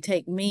because they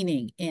take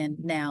meaning in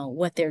now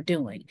what they're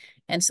doing.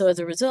 And so as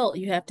a result,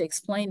 you have to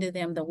explain to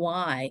them the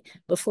why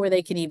before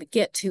they can even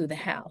get to the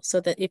how.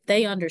 So that if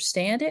they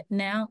understand it,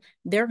 now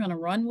they're going to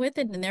run with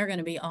it and they're going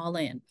to be all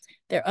in.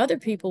 There are other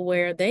people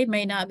where they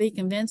may not be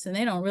convinced and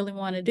they don't really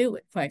want to do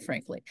it, quite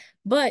frankly.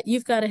 But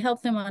you've got to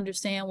help them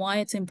understand why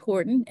it's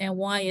important and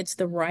why it's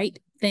the right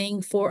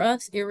thing for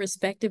us,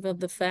 irrespective of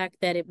the fact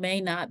that it may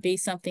not be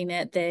something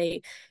that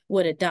they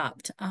would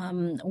adopt.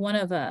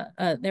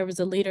 There was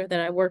a leader that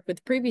I worked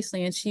with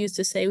previously, and she used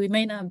to say, we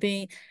may not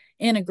be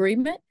in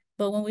agreement,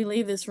 but when we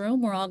leave this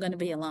room, we're all going to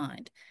be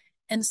aligned.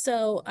 And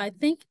so I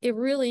think it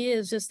really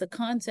is just the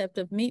concept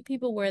of meet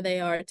people where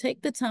they are,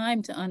 take the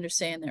time to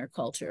understand their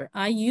culture.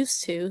 I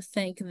used to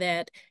think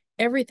that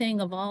everything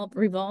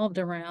revolved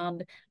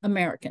around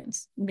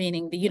Americans,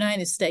 meaning the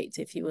United States,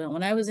 if you will.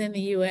 When I was in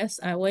the US,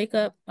 I wake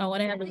up, I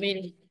want to have a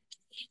meeting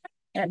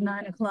at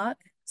 9 o'clock.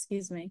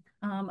 Excuse me.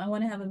 I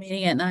want to have a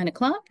meeting at 9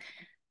 o'clock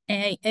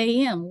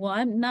a.m. Well,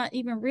 I'm not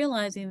even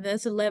realizing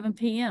that's 11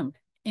 p.m.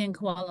 in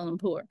Kuala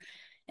Lumpur.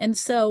 And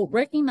so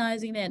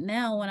recognizing that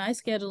now when I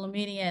schedule a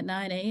meeting at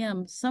 9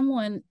 a.m.,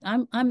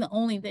 I'm the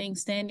only thing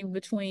standing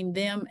between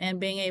them and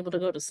being able to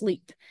go to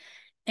sleep.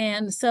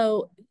 And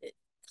so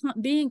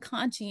being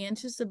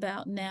conscientious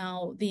about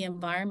now the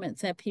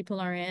environments that people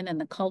are in and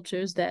the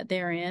cultures that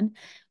they're in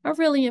are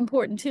really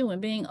important too.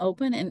 And being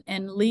open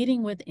and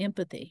leading with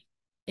empathy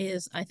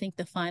is, I think,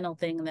 the final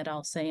thing that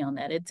I'll say on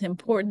that. It's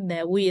important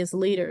that we as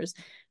leaders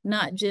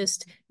not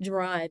just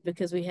drive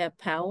because we have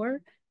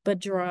power, but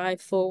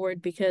drive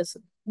forward because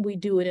we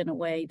do it in a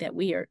way that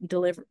we're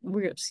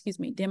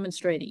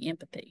demonstrating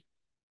empathy.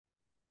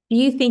 Do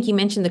you think, you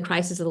mentioned the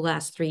crisis of the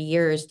last 3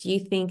 years, do you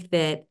think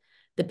that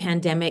the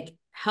pandemic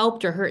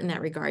helped or hurt in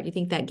that regard? Do you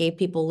think that gave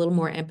people a little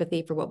more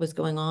empathy for what was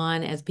going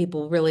on, as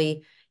people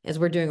really, as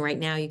we're doing right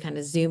now, you kind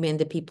of zoom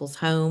into people's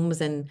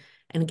homes and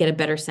get a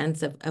better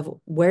sense of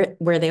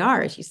where they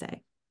are, as you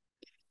say?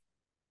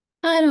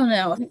 I don't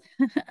know.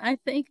 I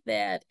think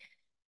that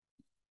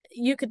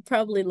you could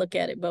probably look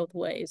at it both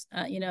ways.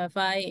 If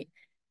I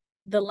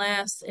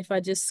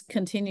just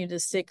continue to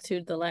stick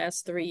to the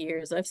last 3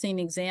 years, I've seen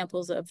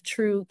examples of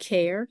true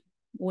care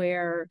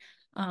where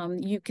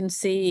you can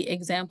see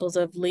examples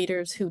of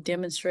leaders who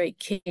demonstrate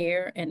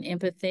care and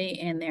empathy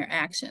in their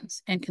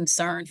actions and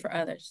concern for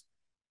others.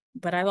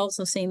 But I've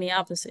also seen the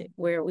opposite,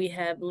 where we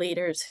have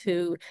leaders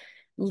who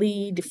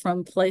lead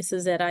from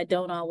places that I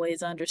don't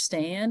always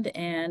understand,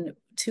 and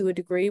to a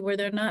degree where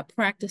they're not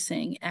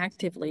practicing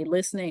actively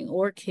listening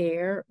or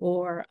care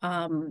or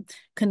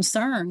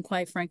concern,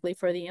 quite frankly,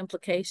 for the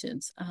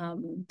implications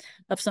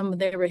of some of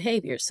their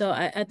behaviors. So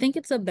I think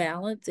it's a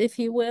balance, if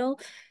you will.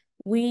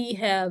 We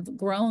have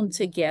grown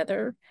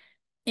together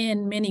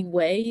in many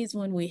ways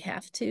when we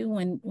have to.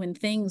 When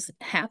things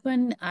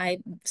happen,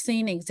 I've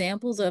seen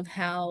examples of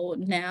how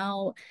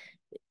now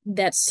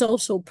that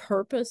social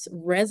purpose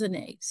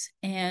resonates,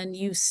 and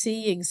you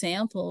see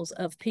examples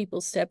of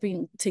people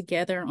stepping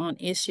together on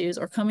issues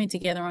or coming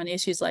together on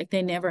issues like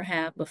they never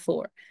have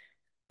before.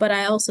 But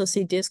I also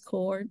see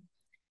discord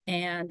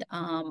and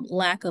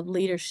lack of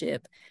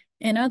leadership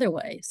in other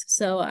ways.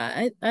 So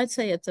I'd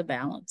say it's a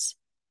balance.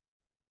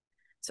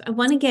 So I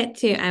want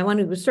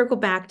to circle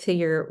back to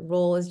your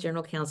role as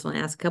general counsel and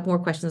ask a couple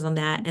more questions on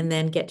that, and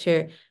then get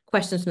to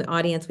questions from the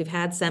audience. We've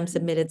had some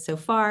submitted so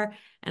far,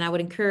 and I would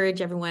encourage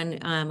everyone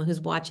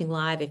who's watching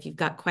live, if you've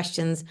got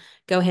questions,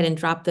 go ahead and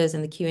drop those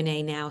in the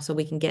Q&A now so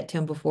we can get to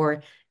them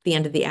before the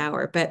end of the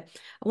hour. But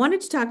I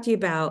wanted to talk to you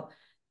about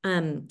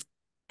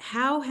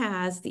how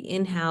has the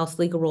in-house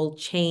legal role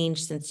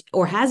changed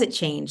has it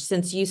changed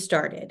since you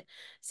started?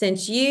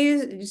 Since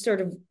you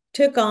sort of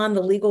took on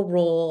the legal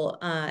role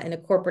in a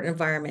corporate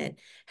environment,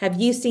 have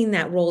you seen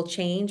that role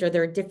change? Are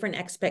there different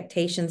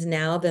expectations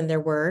now than there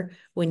were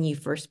when you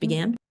first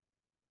began?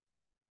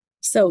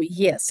 So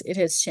yes, it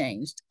has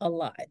changed a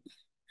lot.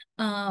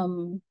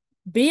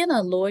 Being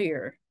a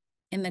lawyer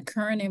in the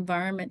current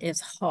environment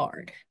is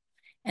hard.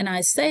 And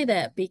I say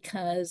that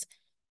because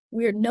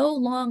we're no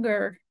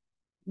longer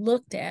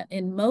looked at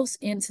in most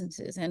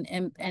instances,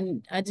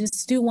 and I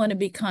just do want to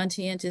be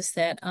conscientious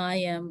that I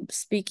am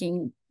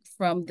speaking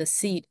from the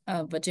seat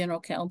of a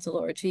general counsel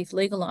or a chief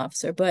legal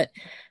officer, but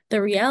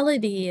the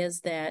reality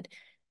is that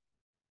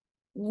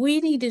we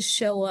need to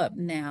show up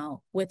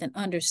now with an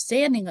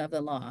understanding of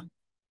the law,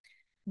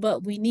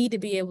 but we need to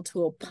be able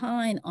to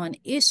opine on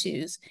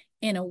issues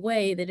in a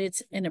way that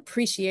it's an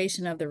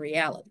appreciation of the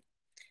reality.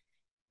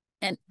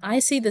 And I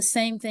see the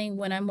same thing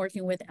when I'm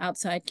working with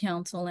outside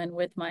counsel and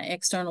with my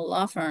external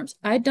law firms.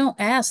 I don't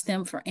ask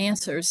them for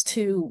answers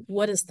to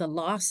what does the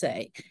law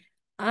say.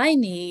 I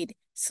need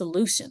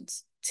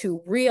solutions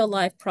to real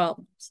life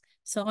problems.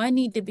 So I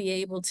need to be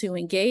able to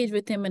engage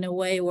with them in a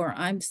way where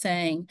I'm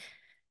saying,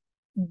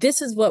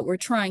 this is what we're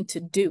trying to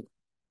do,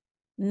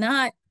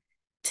 not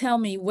tell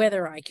me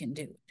whether I can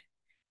do it.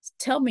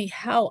 Tell me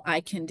how I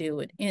can do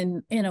it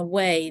in a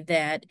way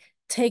that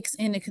takes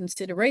into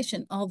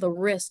consideration all the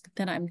risk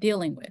that I'm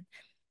dealing with.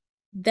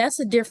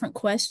 That's a different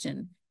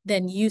question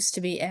than used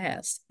to be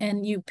asked.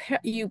 And you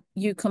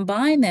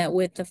combine that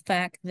with the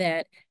fact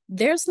that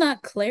there's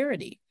not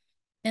clarity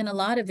in a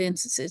lot of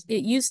instances.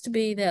 It used to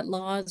be that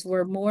laws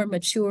were more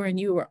mature and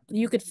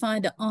you could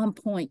find an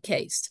on-point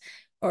case,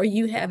 or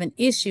you have an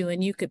issue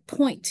and you could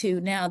point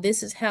to, now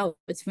this is how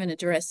it's been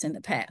addressed in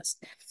the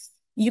past.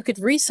 You could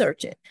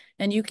research it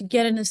and you could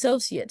get an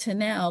associate to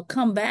now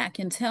come back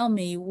and tell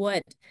me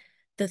what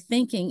the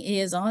thinking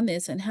is on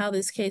this and how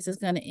this case is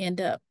going to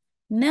end up.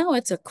 Now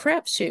it's a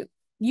crapshoot.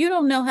 You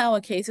don't know how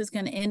a case is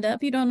going to end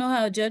up. You don't know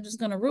how a judge is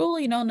going to rule.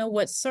 You don't know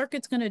what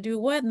circuit's going to do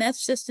what. And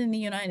that's just in the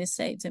United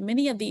States. And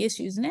many of the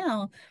issues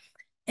now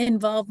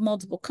involve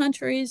multiple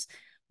countries,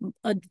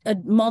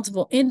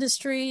 multiple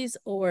industries,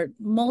 or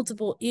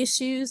multiple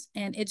issues.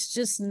 And it's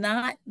just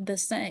not the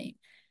same.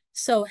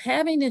 So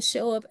having to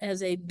show up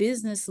as a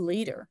business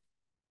leader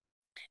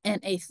and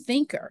a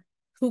thinker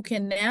who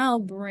can now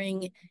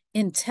bring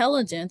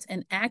intelligence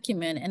and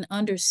acumen and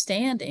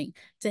understanding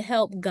to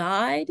help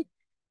guide,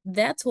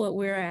 that's what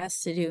we're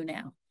asked to do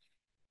now.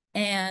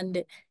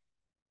 And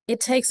it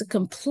takes a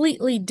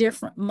completely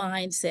different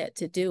mindset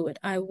to do it.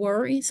 I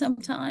worry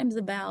sometimes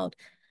about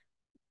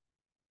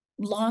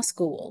law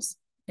schools,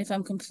 if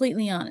I'm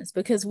completely honest,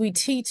 because we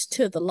teach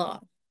to the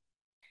law.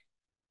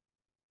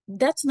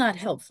 That's not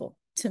helpful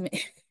to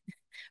me.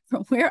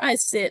 from where I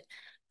sit,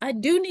 I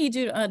do need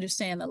you to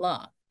understand the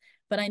law,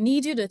 but I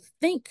need you to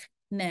think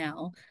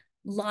now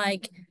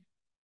like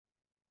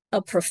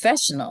a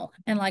professional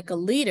and like a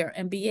leader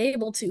and be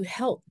able to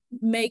help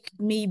make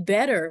me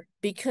better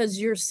because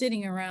you're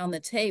sitting around the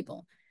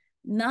table,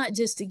 not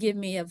just to give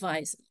me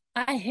advice.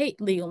 I hate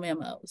legal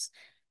memos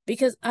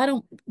because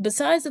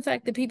besides the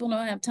fact that people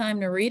don't have time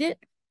to read it,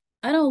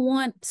 I don't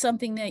want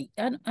something that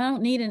I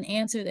don't need an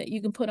answer that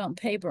you can put on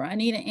paper. I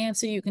need an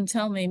answer you can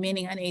tell me,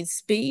 meaning I need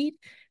speed,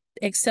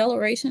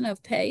 acceleration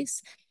of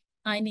pace.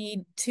 I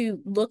need to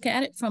look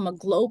at it from a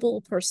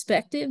global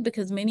perspective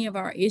because many of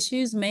our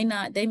issues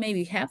they may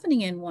be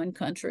happening in one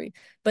country,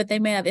 but they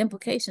may have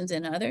implications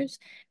in others.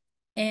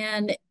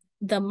 And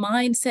the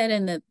mindset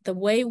and the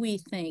way we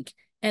think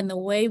and the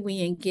way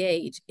we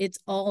engage, it's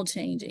all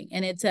changing,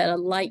 and it's at a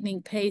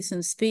lightning pace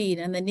and speed.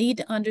 And the need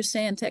to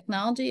understand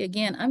technology,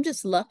 again, I'm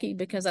just lucky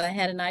because I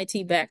had an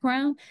IT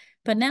background,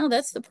 but now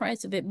that's the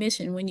price of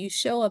admission. When you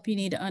show up, you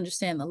need to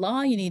understand the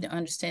law, you need to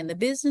understand the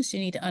business, you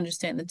need to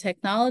understand the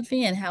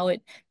technology and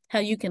how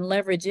you can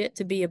leverage it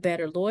to be a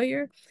better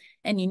lawyer.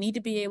 And you need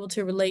to be able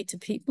to relate to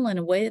people in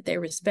a way that they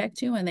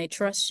respect you and they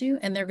trust you,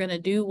 and they're going to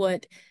do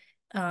what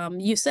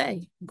you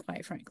say,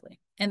 quite frankly.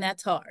 And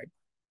that's hard.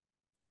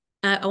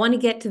 I want to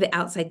get to the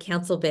outside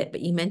counsel bit,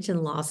 but you mentioned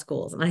law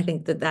schools, and I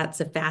think that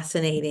that's a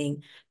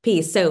fascinating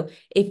piece. So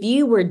if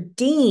you were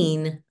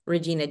Dean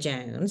Regina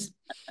Jones,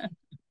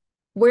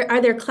 where are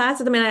there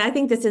classes? I mean, I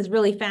think this is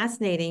really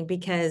fascinating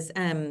because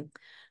the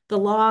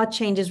law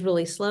changes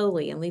really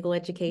slowly and legal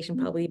education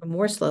probably even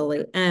more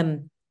slowly.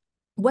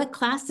 What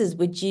classes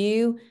would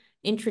you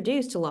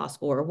introduce to law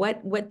school, or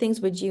what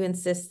things would you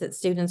insist that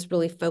students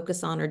really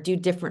focus on or do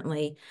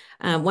differently?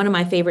 One of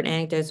my favorite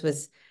anecdotes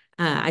was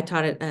I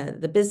taught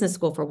at the business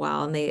school for a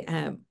while,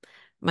 and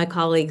my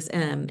colleagues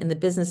in the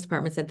business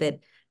department said that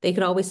they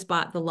could always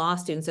spot the law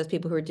students as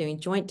people who were doing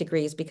joint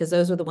degrees because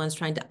those were the ones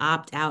trying to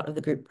opt out of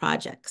the group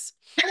projects.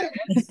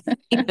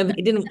 They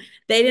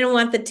didn't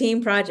want the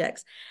team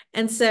projects.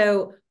 And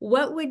so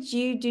what would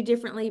you do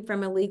differently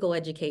from a legal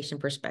education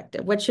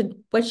perspective? What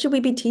should we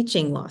be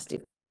teaching law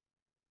students?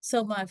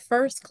 So my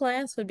first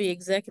class would be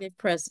executive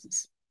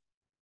presence,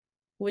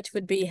 which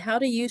would be how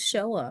do you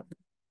show up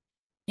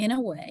in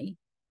a way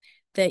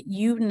that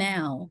you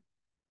now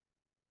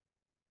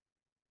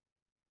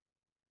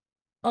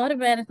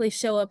automatically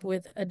show up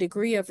with a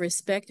degree of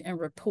respect and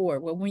rapport,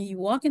 where when you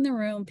walk in the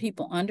room,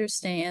 people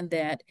understand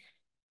that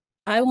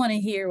I want to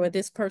hear what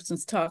this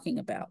person's talking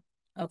about,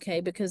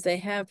 okay? Because they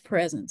have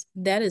presence.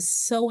 That is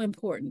so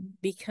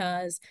important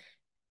because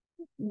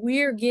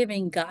we're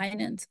giving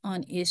guidance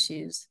on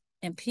issues,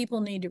 and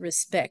people need to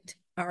respect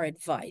our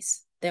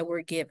advice that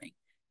we're giving,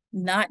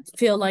 not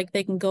feel like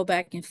they can go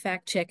back and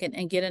fact check it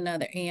and get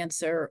another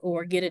answer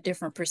or get a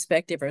different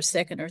perspective or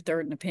second or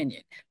third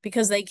opinion,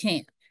 because they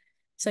can't.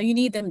 So you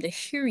need them to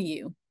hear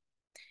you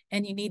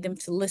and you need them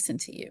to listen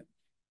to you.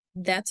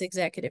 That's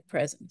executive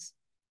presence.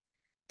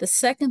 The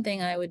second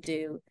thing I would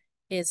do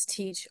is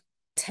teach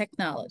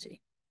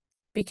technology,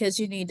 because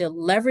you need to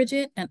leverage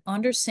it and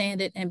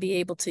understand it and be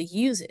able to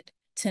use it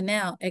to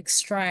now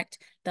extract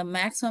the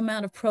maximum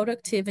amount of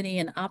productivity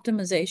and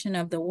optimization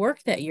of the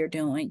work that you're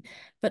doing,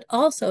 but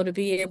also to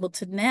be able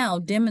to now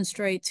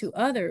demonstrate to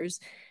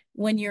others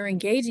when you're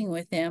engaging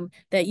with them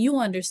that you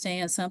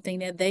understand something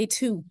that they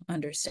too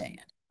understand.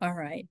 All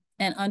right.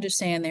 And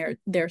understand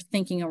their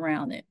thinking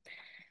around it.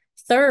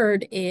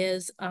 Third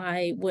is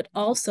I would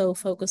also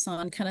focus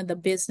on kind of the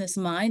business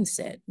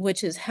mindset,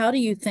 which is how do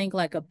you think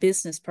like a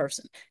business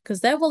person?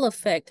 Because that will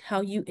affect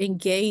how you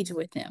engage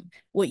with them,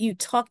 what you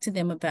talk to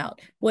them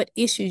about, what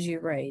issues you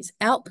raise,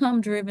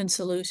 outcome-driven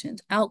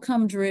solutions,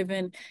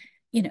 outcome-driven,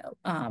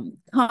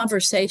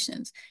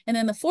 conversations. And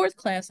then the fourth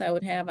class I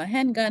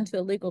hadn't gotten to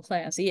a legal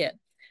class yet,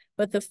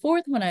 but the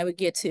fourth one I would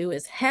get to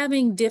is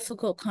having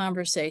difficult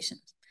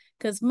conversations.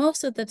 Because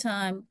most of the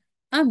time,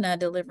 I'm not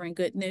delivering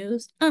good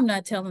news. I'm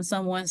not telling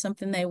someone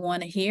something they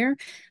want to hear.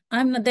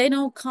 They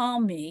don't call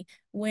me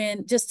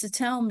just to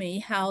tell me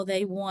how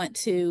they want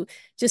to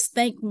just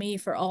thank me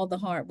for all the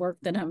hard work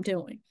that I'm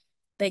doing.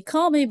 They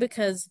call me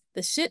because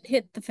the shit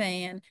hit the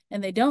fan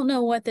and they don't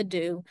know what to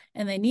do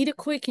and they need a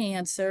quick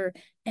answer,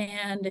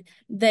 and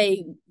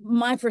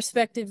my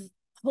perspective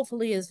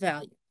hopefully is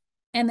valued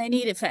and they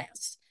need it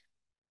fast.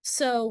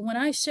 So when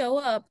I show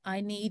up, I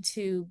need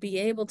to be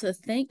able to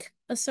think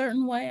a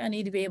certain way. I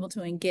need to be able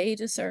to engage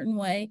a certain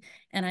way,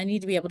 and I need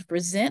to be able to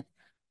present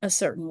a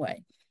certain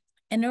way.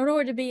 And in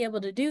order to be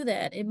able to do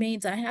that, it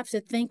means I have to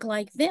think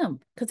like them.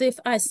 Because if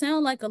I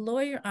sound like a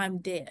lawyer, I'm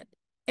dead.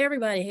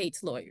 Everybody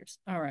hates lawyers.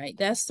 All right.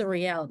 That's the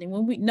reality.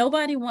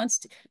 Nobody wants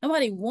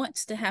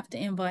to have to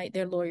invite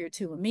their lawyer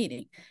to a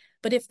meeting.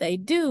 But if they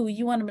do,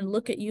 you want them to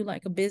look at you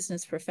like a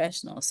business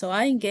professional. So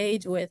I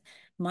engage with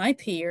my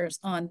peers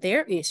on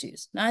their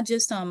issues, not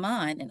just on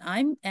mine. And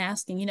I'm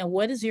asking,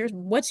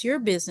 what's your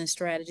business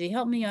strategy?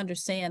 Help me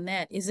understand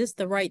that. Is this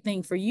the right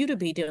thing for you to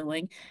be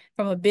doing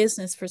from a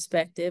business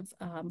perspective,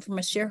 from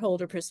a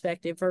shareholder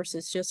perspective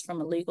versus just from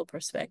a legal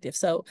perspective?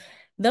 So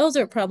those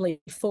are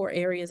probably 4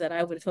 areas that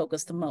I would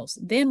focus the most.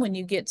 Then when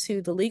you get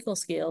to the legal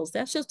skills,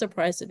 that's just the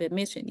price of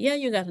admission. Yeah,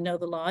 you got to know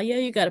the law. Yeah,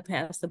 you got to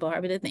pass the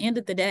bar. But at the end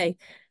of the day,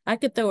 I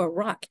could throw a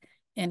rock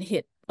and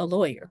hit a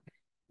lawyer.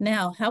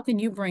 Now, how can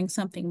you bring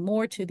something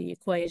more to the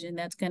equation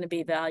that's going to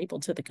be valuable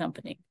to the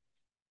company?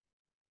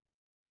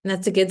 And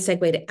that's a good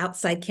segue to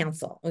outside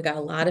counsel. We got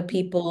a lot of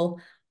people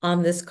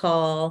on this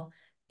call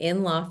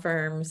in law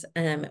firms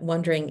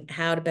wondering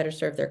how to better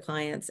serve their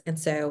clients. And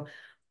so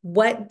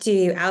what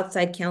do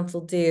outside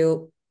counsel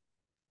do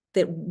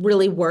that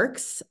really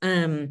works?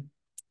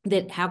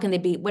 How can they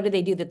be, what do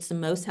they do that's the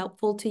most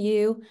helpful to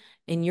you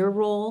in your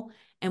role?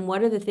 And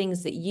what are the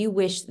things that you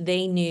wish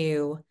they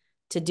knew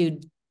to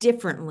do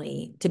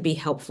differently to be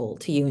helpful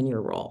to you in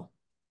your role?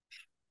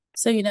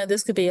 So,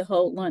 this could be a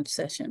whole lunch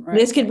session, right?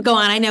 This could go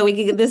on. I know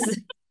we could,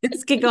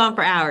 this could go on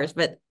for hours,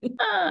 but.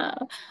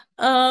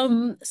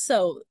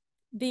 So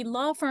the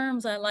law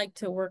firms I like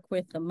to work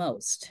with the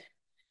most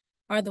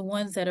are the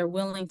ones that are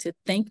willing to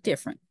think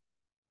different.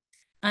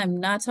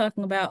 I'm not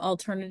talking about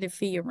alternative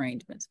fee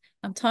arrangements.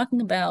 I'm talking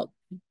about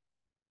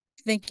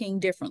thinking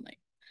differently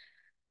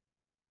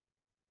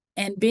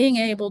and being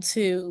able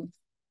to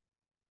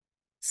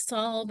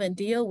solve and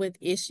deal with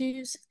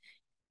issues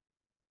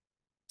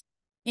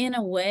in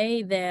a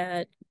way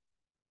that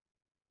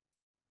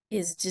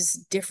is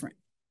just different.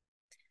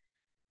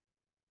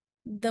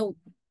 The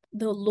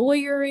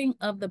lawyering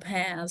of the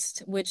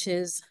past, which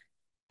is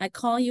I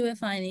call you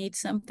if I need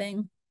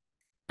something,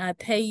 I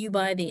pay you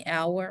by the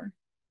hour,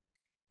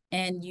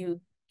 and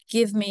you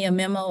give me a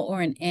memo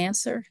or an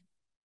answer,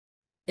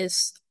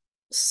 is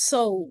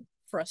so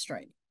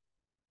frustrating.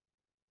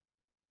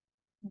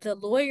 The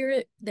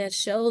lawyer that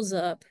shows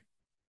up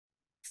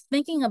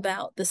thinking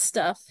about the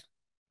stuff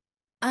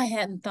I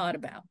hadn't thought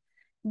about.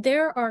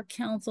 There are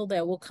counsel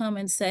that will come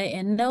and say,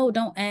 and no,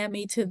 don't add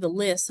me to the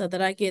list so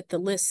that I get the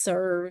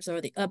listservs or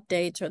the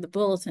updates or the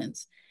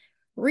bulletins.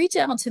 Reach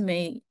out to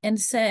me and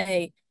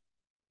say,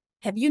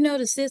 have you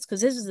noticed this?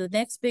 Because this is the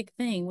next big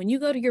thing. When you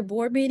go to your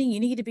board meeting,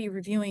 you need to be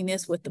reviewing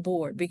this with the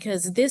board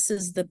because this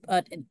is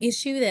an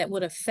issue that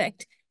would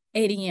affect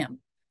ADM.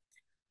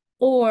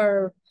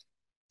 Or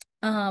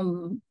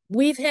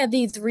we've had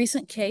these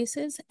recent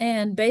cases,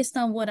 and based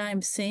on what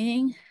I'm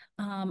seeing,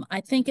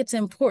 I think it's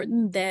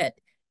important that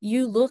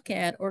you look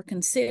at or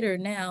consider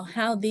now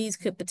how these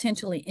could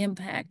potentially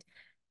impact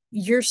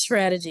your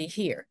strategy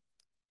here.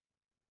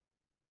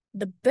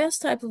 The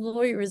best type of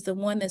lawyer is the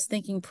one that's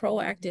thinking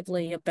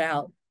proactively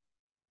about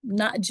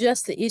not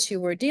just the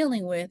issue we're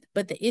dealing with,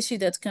 but the issue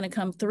that's going to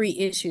come 3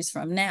 issues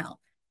from now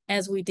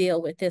as we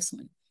deal with this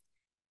one.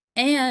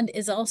 And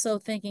is also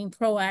thinking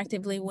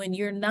proactively when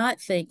you're not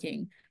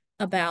thinking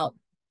about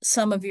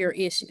some of your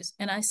issues.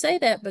 And I say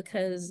that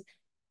because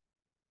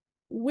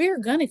we're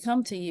going to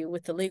come to you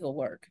with the legal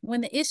work.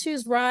 When the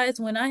issues rise,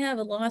 when I have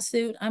a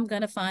lawsuit, I'm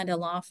going to find a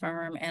law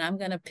firm and I'm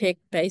going to pick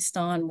based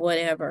on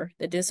whatever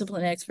the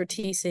discipline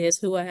expertise is,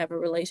 who I have a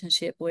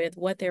relationship with,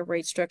 what their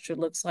rate structure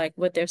looks like,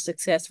 what their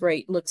success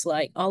rate looks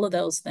like, all of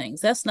those things.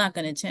 That's not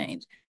going to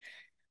change.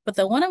 But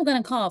the one I'm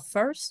going to call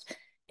first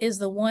is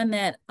the one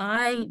that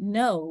I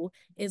know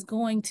is it's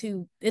going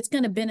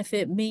to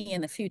benefit me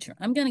in the future.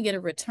 I'm going to get a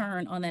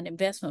return on that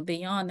investment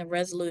beyond the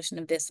resolution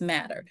of this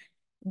matter.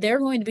 They're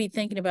going to be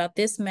thinking about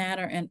this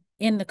matter and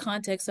in the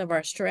context of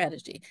our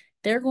strategy.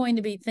 They're going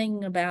to be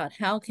thinking about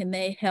how can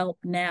they help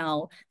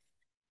now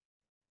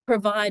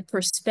provide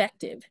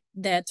perspective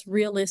that's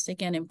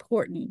realistic and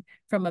important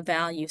from a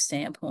value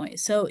standpoint.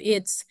 So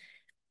it's,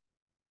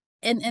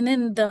 and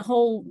then the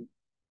whole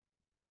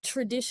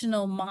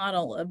traditional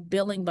model of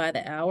billing by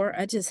the hour,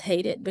 I just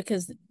hate it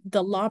because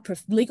the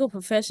legal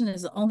profession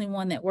is the only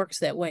one that works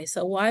that way.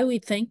 So why we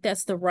think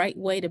that's the right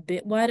way to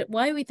bid,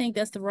 why we think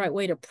that's the right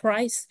way to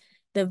price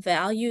the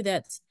value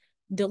that's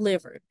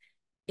delivered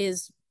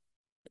is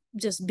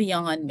just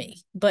beyond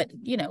me. But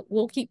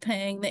we'll keep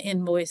paying the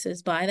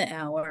invoices by the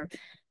hour.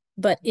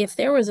 But if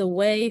there was a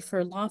way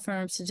for law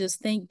firms to just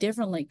think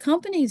differently,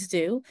 companies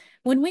do.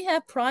 When we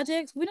have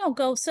projects, we don't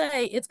go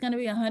say it's going to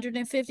be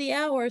 150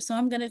 hours, so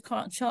I'm going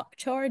to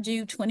charge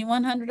you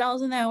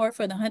 $2,100 an hour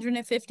for the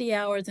 150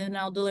 hours and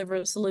I'll deliver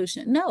a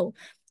solution. No,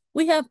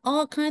 we have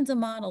all kinds of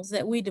models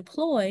that we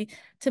deploy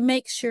to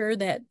make sure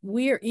that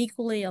we're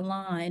equally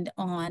aligned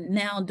on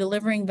now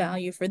delivering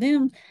value for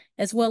them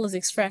as well as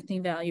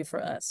extracting value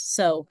for us.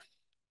 So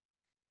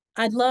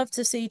I'd love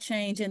to see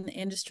change in the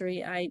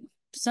industry.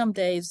 Some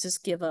days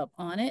just give up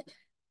on it,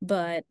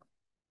 but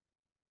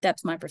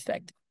that's my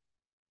perspective.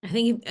 I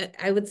think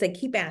I would say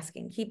keep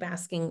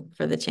asking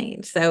for the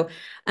change. So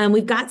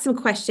we've got some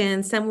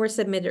questions. Some were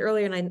submitted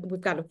earlier, and we've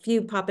got a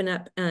few popping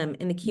up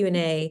in the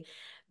Q&A.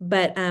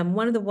 But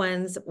one of the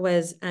ones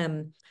was,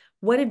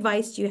 what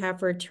advice do you have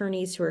for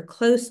attorneys who are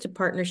close to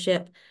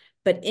partnership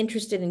but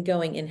interested in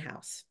going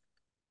in-house?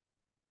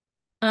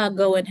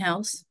 Go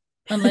in-house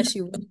unless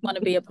you really want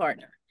to be a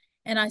partner.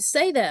 And I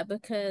say that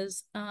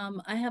because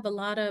I have a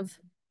lot of,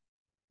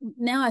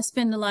 now I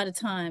spend a lot of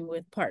time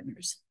with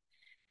partners,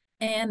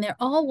 and they're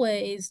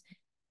always,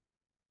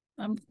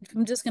 I'm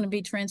just going to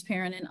be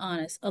transparent and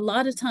honest. A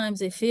lot of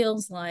times it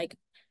feels like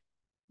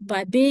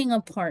by being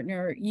a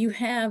partner, you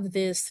have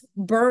this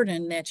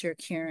burden that you're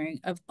carrying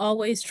of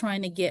always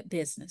trying to get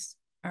business.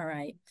 All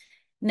right.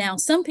 Now,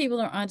 some people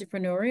are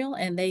entrepreneurial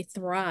and they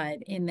thrive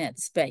in that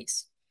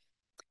space.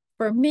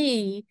 For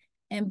me,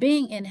 and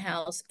being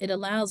in-house, it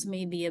allows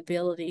me the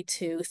ability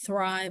to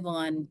thrive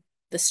on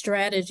the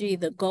strategy,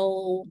 the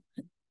goal,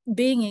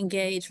 being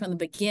engaged from the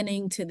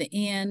beginning to the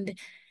end,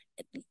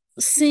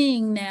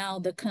 seeing now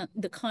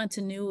the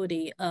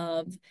continuity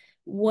of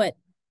what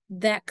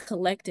that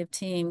collective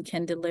team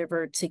can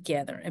deliver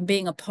together and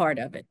being a part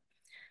of it.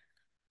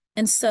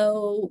 And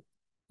so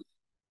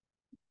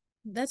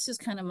that's just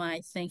kind of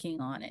my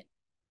thinking on it.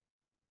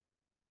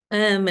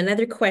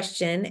 Another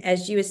question,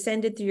 as you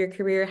ascended through your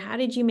career, how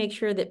did you make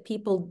sure that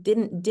people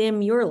didn't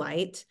dim your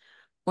light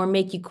or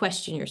make you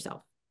question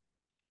yourself?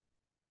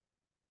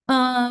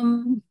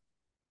 A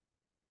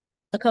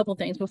couple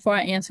things before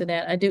I answer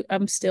that.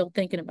 I'm still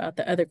thinking about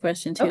the other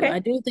question too. Okay. I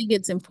do think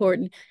it's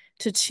important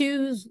to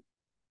choose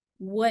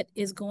what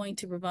is going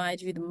to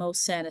provide you the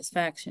most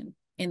satisfaction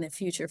in the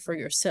future for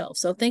yourself.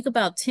 So think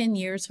about 10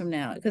 years from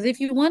now, because if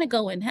you want to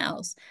go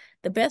in-house,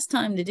 the best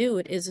time to do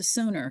it is the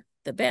sooner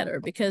the better,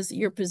 because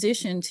you're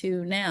positioned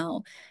to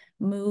now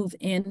move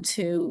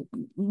into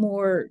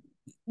more,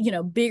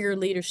 bigger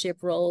leadership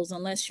roles,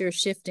 unless you're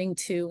shifting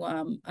to,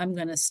 I'm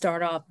going to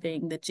start off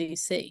being the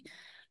GC.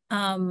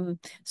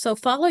 So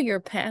follow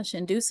your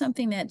passion, do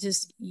something that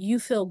just you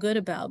feel good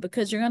about,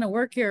 because you're going to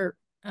work you're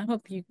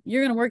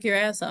going to work your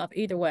ass off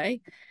either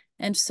way.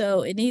 And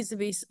so it needs to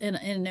be in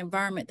an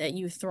environment that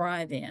you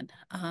thrive in.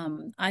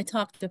 I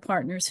talk to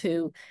partners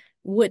who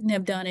wouldn't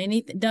have done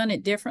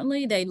it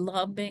differently. They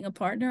love being a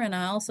partner. And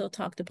I also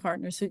talk to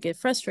partners who get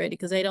frustrated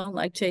because they don't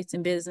like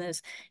chasing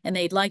business, and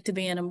they'd like to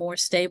be in a more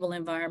stable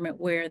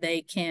environment where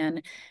they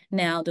can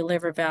now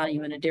deliver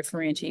value in a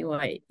differentiated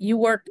way. You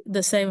work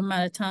the same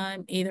amount of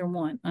time, either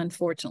one,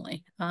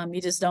 unfortunately. You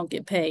just don't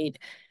get paid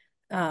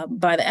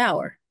by the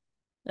hour.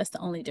 That's the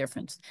only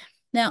difference.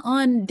 Now,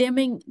 on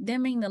dimming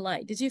the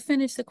light, did you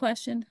finish the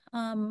question?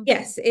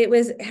 Yes, it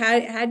was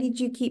how did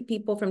you keep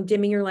people from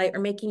dimming your light or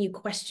making you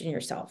question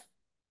yourself?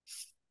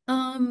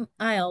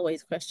 I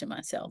always question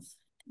myself.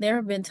 There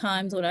have been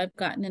times when I've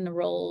gotten into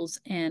roles,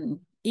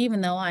 and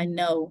even though I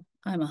know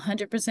I'm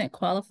 100%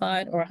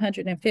 qualified or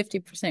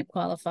 150%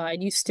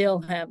 qualified, you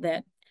still have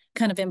that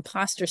kind of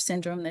imposter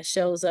syndrome that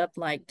shows up,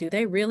 like, do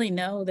they really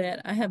know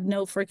that I have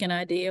no freaking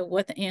idea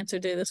what the answer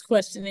to this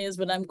question is,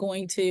 but I'm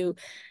going to,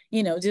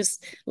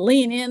 just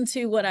lean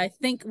into what I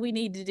think we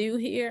need to do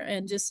here,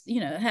 and just,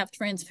 have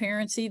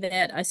transparency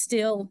that I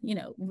still,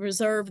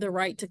 reserve the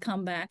right to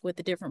come back with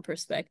a different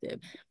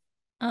perspective.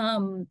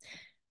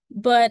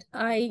 But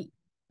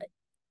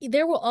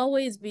there will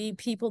always be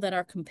people that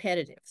are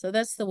competitive. So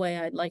that's the way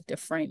I'd like to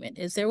frame it,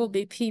 is there will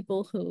be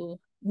people who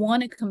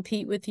want to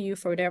compete with you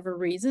for whatever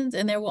reasons,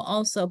 and there will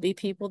also be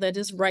people that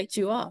just write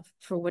you off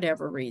for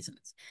whatever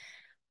reasons.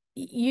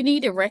 You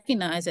need to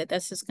recognize that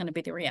that's just going to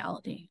be the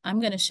reality. I'm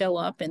going to show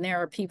up, and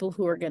there are people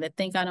who are going to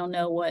think I don't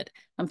know what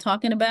I'm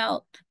talking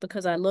about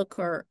because I look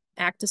or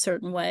act a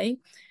certain way.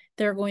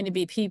 There are going to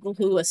be people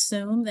who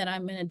assume that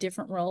I'm in a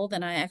different role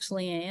than I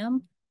actually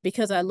am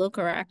because I look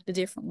or act a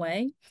different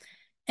way.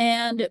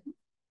 And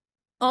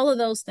all of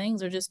those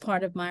things are just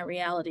part of my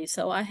reality.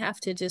 So I have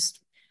to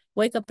just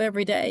wake up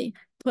every day,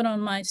 put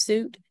on my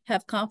suit,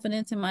 have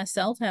confidence in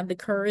myself, have the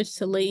courage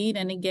to lead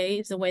and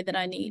engage the way that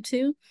I need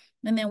to.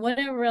 And then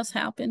whatever else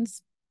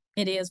happens,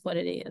 it is what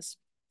it is.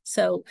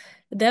 So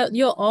that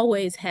you'll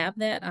always have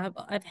that.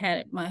 I've had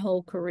it my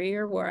whole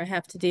career where I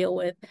have to deal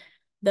with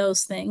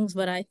those things.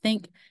 But I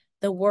think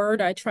the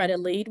word I try to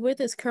lead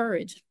with is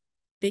courage,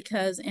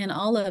 because in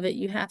all of it,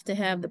 you have to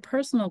have the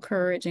personal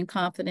courage and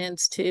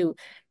confidence to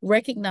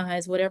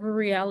recognize whatever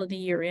reality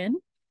you're in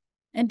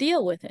and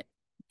deal with it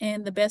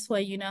in the best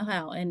way you know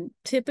how. And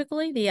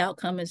typically the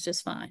outcome is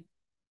just fine.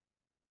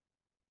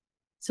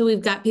 So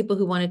we've got people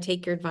who want to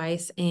take your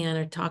advice and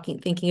are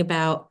thinking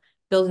about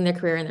building their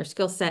career and their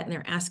skill set, and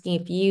they're asking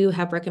if you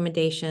have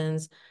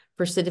recommendations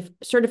for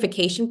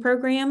certification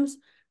programs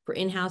for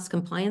in-house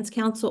compliance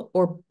counsel,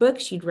 or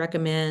books you'd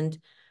recommend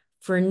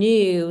for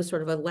new,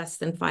 sort of a less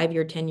than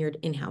 5-year tenured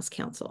in-house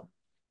counsel.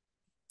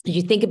 Did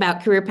you think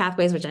about career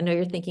pathways, which I know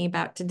you're thinking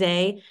about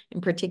today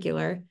in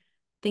particular,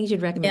 things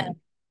you'd recommend? Yeah.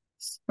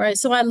 Right.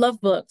 So I love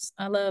books.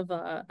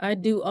 I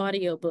do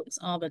audio books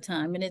all the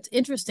time. And it's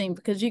interesting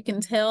because you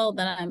can tell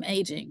that I'm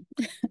aging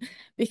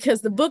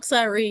because the books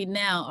I read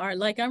now are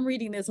like, I'm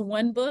reading this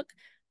one book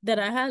that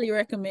I highly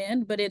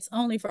recommend, but it's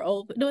only for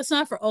no, it's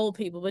not for old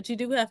people, but you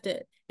do have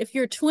to, if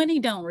you're 20,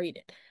 don't read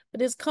it.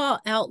 But it's called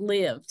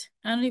Outlived.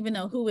 I don't even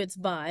know who it's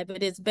by,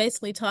 but it's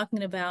basically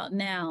talking about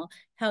now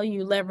how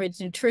you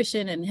leverage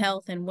nutrition and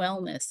health and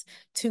wellness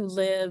to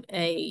live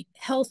a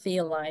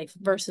healthier life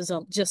versus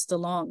just a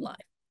long life.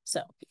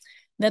 So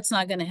That's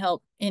not going to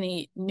help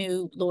any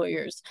new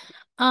lawyers.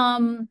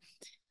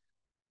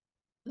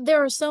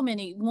 There are so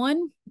many.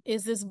 One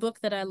is this book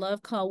that I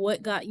love called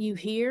What Got You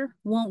Here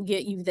Won't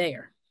Get You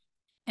There.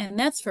 And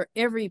that's for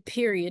every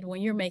period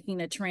when you're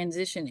making a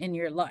transition in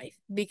your life,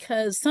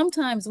 because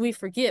sometimes we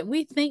forget.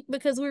 We think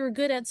because we were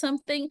good at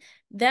something,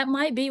 that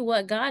might be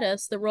what got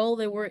us the role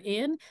that we're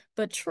in.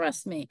 But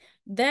trust me,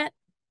 that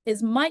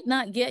might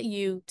not get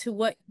you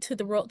to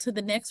the role, to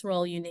the next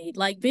role you need.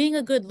 Like being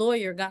a good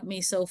lawyer got me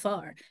so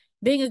far.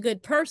 Being a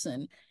good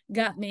person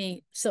got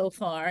me so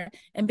far,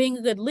 and being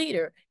a good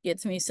leader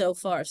gets me so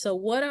far. So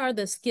what are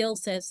the skill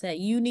sets that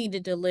you need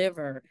to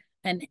deliver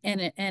and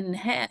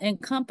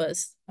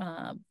encompass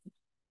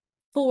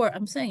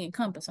I'm saying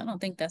encompass, I don't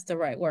think that's the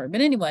right word,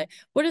 but anyway,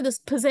 what are the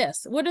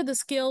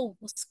skill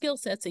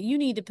sets that you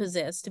need to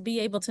possess to be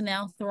able to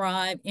now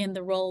thrive in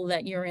the role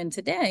that you're in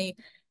today,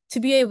 to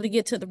be able to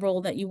get to the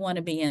role that you want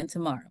to be in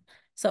tomorrow.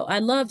 So I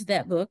loved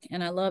that book,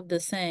 and I love the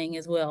saying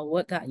as well,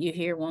 what got you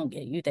here won't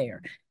get you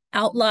there.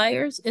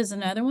 Outliers is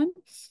another one,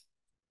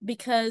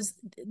 because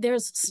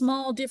there's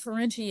small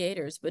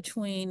differentiators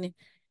between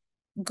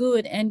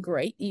good and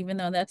great, even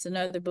though that's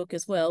another book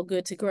as well,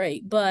 Good to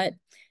Great. But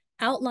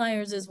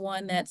Outliers is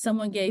one that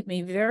someone gave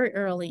me very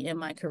early in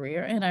my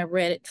career, and I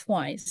read it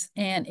twice,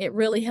 and it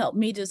really helped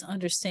me just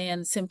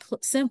understand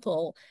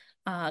simple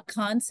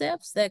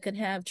concepts that could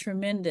have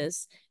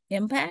tremendous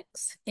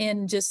impacts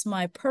in just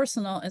my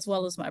personal as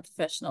well as my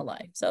professional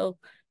life. So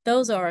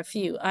those are a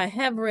few. I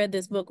have read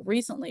this book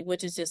recently,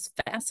 which is just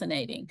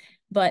fascinating,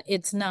 but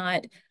it's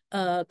not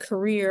a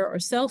career or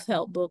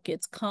self-help book.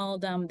 It's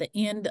called The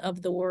End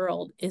of the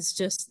World is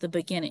Just the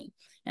Beginning.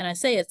 And I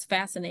say it's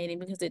fascinating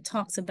because it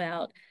talks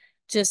about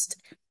just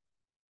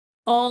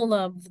all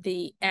of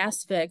the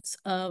aspects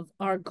of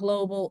our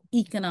global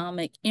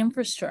economic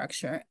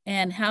infrastructure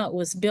and how it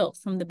was built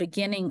from the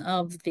beginning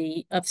of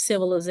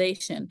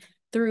civilization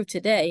through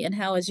today, and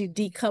how as you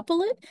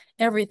decouple it,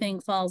 everything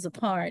falls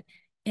apart.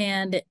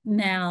 And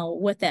now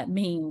what that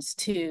means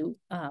to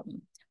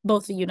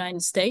both the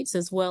United States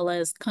as well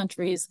as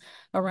countries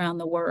around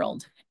the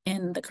world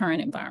in the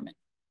current environment.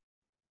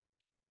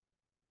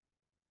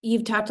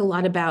 You've talked a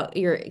lot about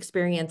your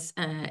experience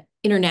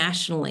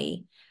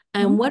internationally.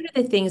 What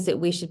are the things that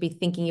we should be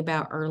thinking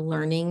about or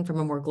learning from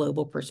a more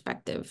global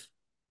perspective?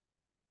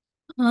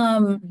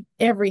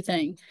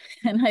 Everything.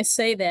 And I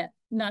say that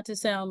not to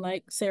sound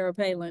like Sarah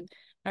Palin.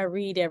 I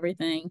read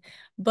everything,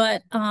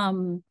 but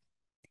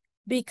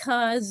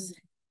because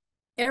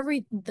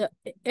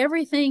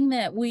everything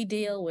that we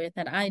deal with,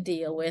 that I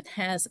deal with,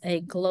 has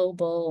a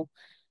global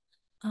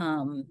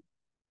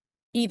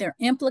either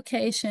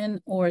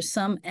implication or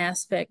some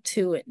aspect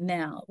to it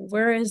now.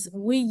 Whereas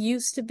we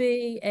used to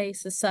be a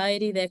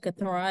society that could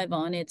thrive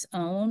on its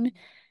own,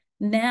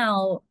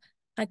 now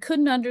I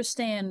couldn't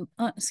underscore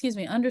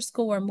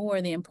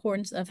more the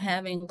importance of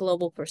having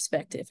global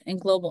perspective and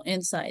global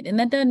insight. And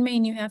that doesn't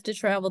mean you have to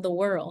travel the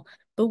world,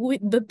 but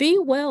be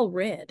well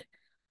read.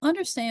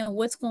 Understand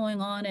what's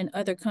going on in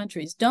other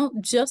countries.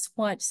 Don't just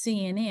watch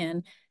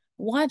CNN.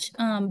 Watch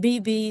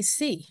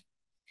BBC.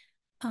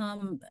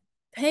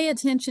 Pay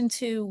attention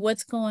to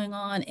what's going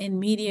on in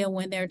media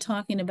when they're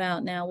talking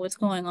about now what's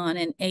going on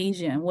in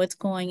Asia and what's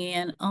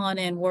going on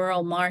in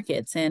world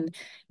markets and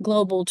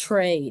global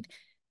trade.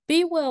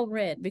 Be well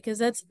read, because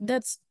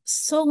that's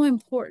so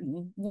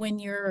important when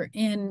you're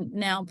in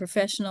now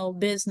professional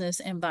business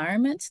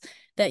environments,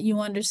 that you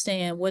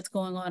understand what's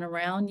going on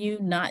around you,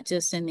 not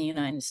just in the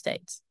United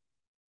States.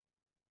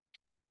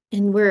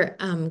 And we're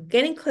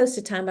getting close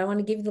to time, but I want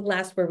to give you the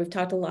last word. We've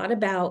talked a lot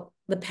about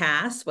the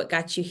past, what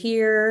got you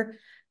here,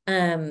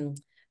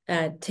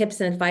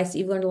 tips and advice that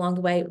you've learned along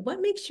the way.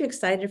 What makes you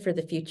excited for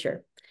the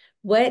future?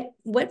 What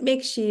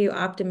makes you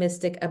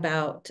optimistic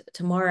about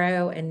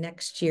tomorrow and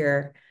next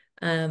year?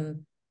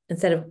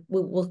 Instead of,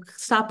 we'll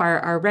stop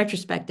our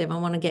retrospective. I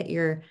want to get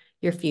your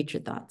future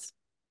thoughts.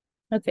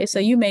 Okay, so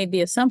you made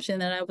the assumption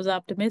that I was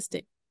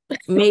optimistic.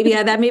 Maybe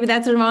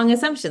that's a wrong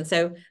assumption.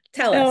 So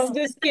tell us. No,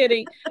 just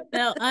kidding.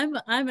 No,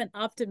 I'm an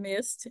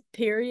optimist,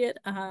 period.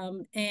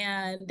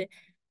 And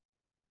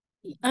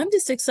I'm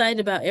just excited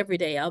about every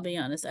day, I'll be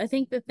honest. I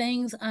think the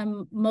things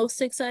I'm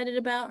most excited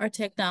about are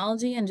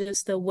technology and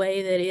just the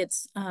way that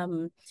it's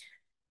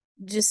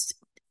just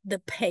the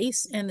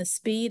pace and the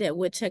speed at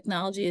which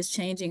technology is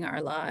changing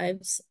our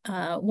lives.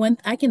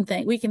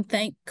 We can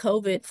thank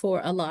COVID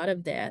for a lot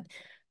of that.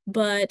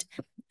 But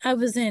I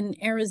was in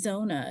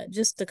Arizona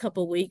just a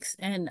couple weeks,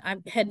 and I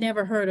had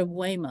never heard of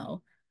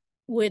Waymo,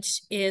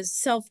 which is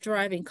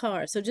self-driving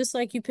car. So just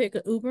like you pick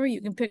an Uber,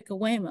 you can pick a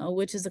Waymo,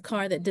 which is a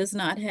car that does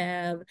not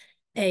have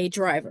a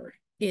driver.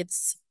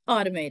 It's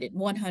automated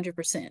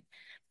 100%.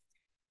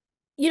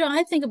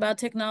 I think about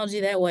technology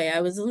that way.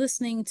 I was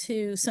listening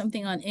to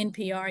something on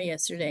NPR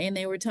yesterday, and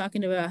they were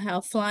talking about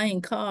how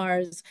flying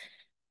cars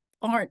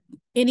aren't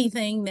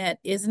anything that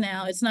is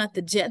now, it's not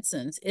the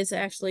Jetsons, it's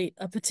actually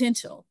a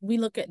potential. We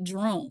look at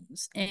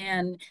drones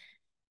and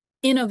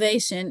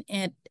innovation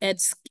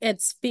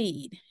at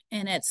speed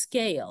and at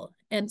scale.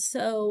 And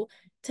so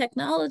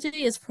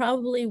technology is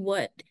probably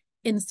what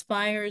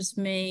inspires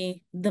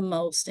me the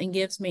most and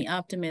gives me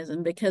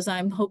optimism, because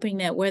I'm hoping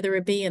that whether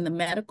it be in the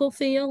medical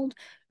field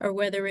or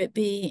whether it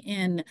be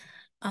in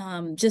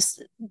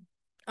just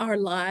our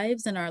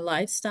lives and our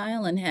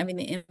lifestyle and having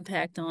the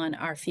impact on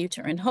our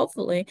future. And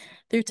hopefully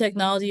through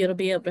technology, it'll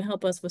be able to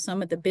help us with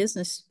some of the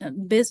business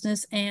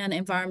and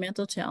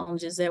environmental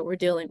challenges that we're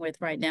dealing with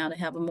right now to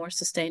have a more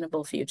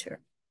sustainable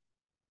future.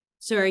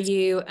 So are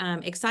you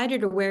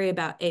excited or wary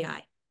about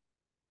AI?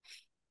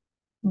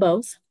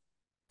 Both.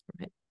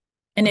 Right.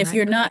 And if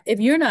you're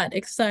not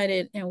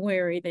excited and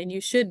wary, then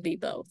you should be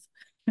both.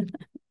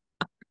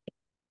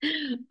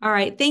 All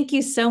right. Thank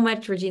you so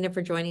much, Regina,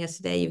 for joining us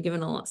today. You've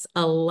given us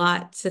a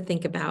lot to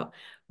think about.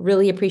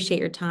 Really appreciate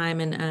your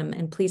time,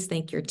 and please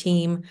thank your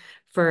team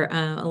for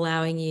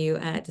allowing you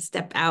to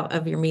step out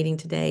of your meeting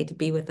today to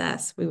be with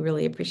us. We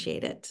really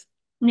appreciate it.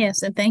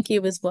 Yes, and thank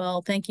you as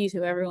well. Thank you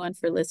to everyone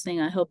for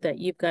listening. I hope that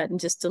you've gotten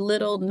just a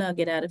little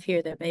nugget out of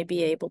here that may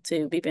be able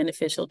to be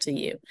beneficial to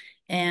you.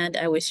 And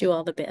I wish you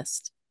all the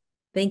best.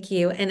 Thank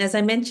you. And as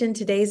I mentioned,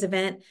 today's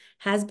event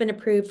has been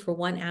approved for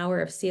 1 hour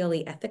of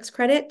CLE ethics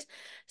credit.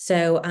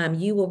 So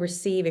you will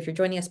receive, if you're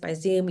joining us by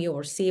Zoom, you'll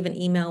receive an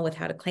email with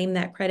how to claim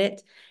that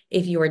credit.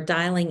 If you are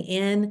dialing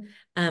in,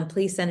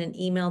 please send an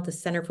email to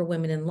Center for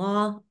Women in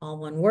Law, all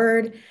one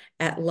word,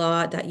 at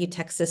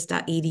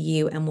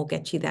law.utexas.edu, and we'll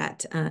get you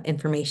that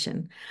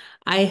information.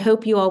 I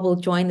hope you all will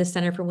join the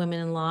Center for Women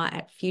in Law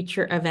at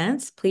future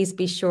events. Please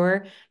be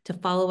sure to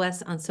follow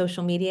us on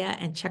social media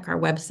and check our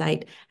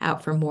website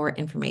out for more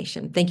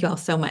information. Thank you all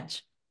so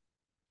much.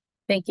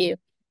 Thank you.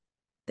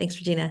 Thanks,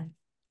 Regina.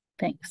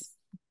 Thanks.